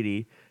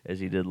 1980, as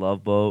he did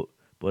Love Boat,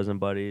 Bosom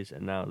Buddies,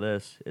 and now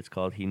this. It's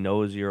called He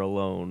Knows You're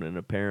Alone, and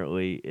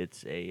apparently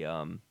it's a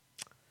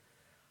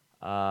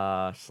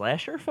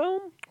slasher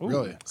film.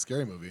 Really?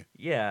 Scary movie.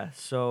 Yeah.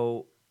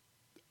 So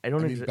I I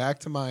don't. mean, back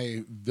to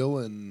my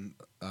villain,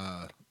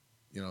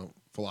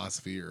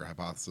 philosophy or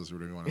hypothesis, or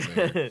whatever you want to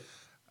say.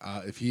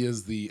 If he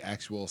is the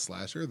actual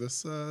slasher,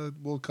 this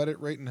will cut it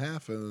right in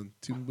half. 2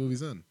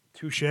 movies in,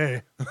 Touche.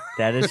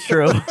 That is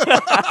true.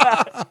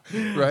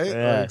 right?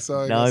 Yeah.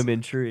 So I Now guess- I'm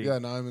intrigued. Yeah,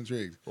 now I'm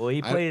intrigued. Well,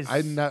 he plays.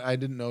 I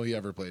didn't know he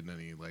ever played in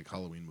any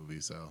Halloween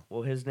movies. So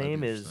Well, his That'd be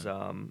name is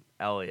interesting.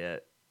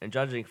 Elliot, and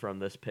judging from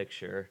this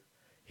picture,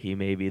 he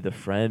may be the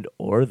friend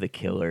or the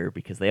killer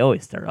because they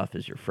always start off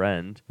as your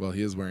friend. well,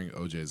 he is wearing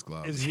OJ's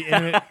gloves. Is he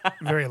in it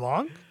very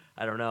long?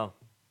 I don't know,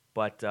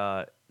 but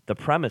the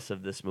premise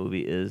of this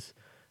movie is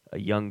a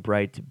young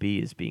bride-to-be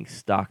is being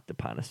stalked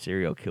upon a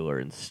serial killer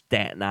in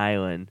Staten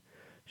Island.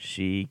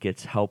 She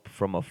gets help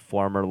from a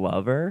former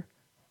lover,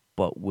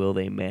 but will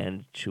they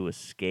manage to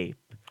escape?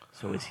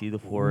 So is he the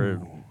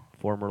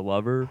former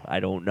lover?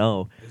 I don't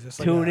know. Is this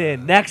like Tune a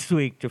in next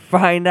week to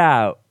find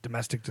out.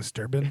 domestic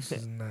disturbance?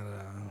 Isn't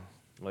that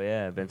Oh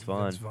yeah, Vince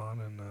Vaughn. Vince Vaughn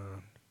and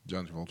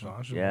John Travolta.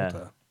 John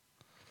Travolta.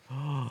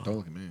 Yeah. Don't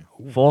look at me.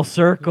 Full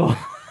circle.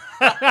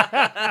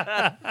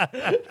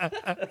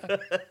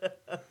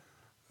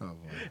 Oh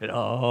boy. It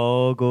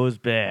all goes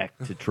back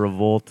to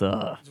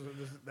Travolta.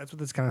 That's what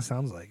this kind of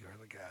sounds like, or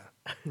like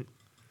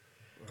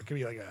or it could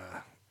be like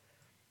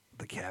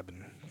the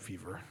Cabin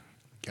Fever.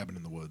 Cabin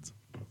in the Woods.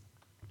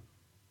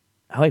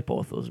 I like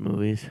both those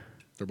movies.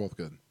 They're both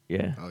good.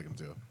 Yeah. I like them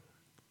too.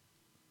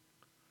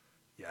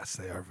 Yes,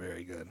 they are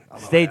very good.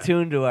 Stay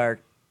tuned to our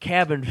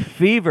Cabin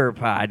Fever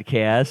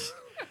podcast.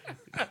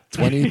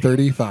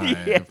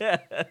 2035. Yeah.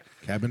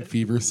 Cabin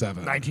Fever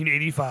 7.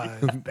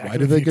 1985. Back Why in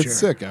do the they get future.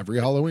 sick every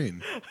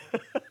Halloween?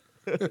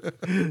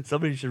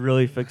 Somebody should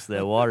really fix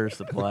that water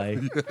supply.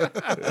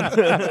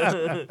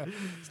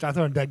 Stop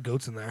throwing dead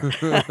goats in there.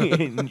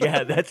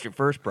 Yeah, that's your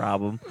first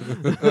problem.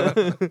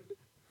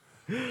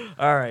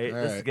 All right,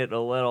 this is getting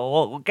a little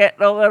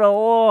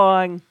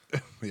long.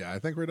 Yeah, I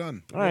think we're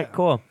done. All right,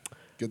 cool.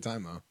 Good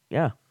time though.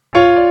 Yeah.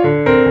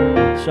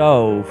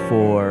 So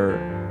for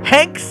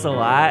Hanks a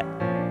lot.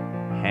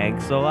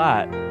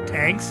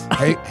 Thanks.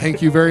 Hey,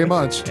 thank you very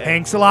much.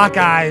 Thanks a lot,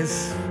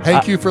 guys.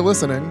 Thank you for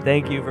listening.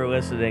 Thank you for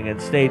listening,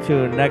 and stay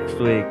tuned next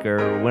week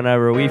or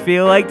whenever we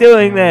feel like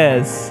doing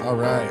this. All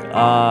right.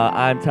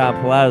 I'm Tom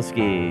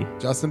Pulowski.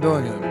 Justin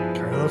Dillingham.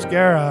 Carlos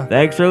Guerra.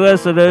 Thanks for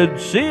listening.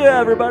 See you,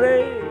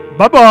 everybody.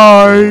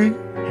 Bye-bye.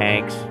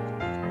 Hanks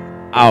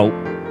out.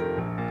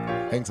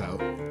 Hanks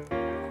out.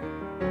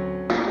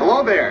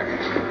 Hello there.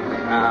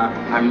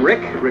 I'm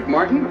Rick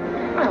Martin.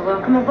 Well,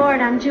 welcome aboard.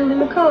 I'm Julie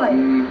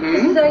McCoy.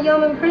 This is our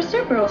yeoman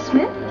purser, Burl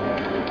Smith.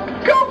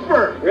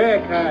 Gopher!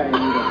 Rick, hi.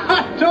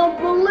 I don't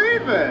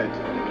believe it.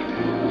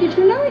 Did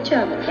you know each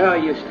other? Oh,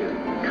 used to.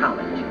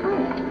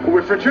 College.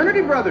 We're fraternity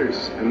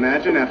brothers.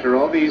 Imagine after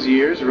all these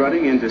years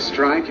running into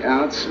Strike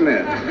Out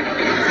Smith.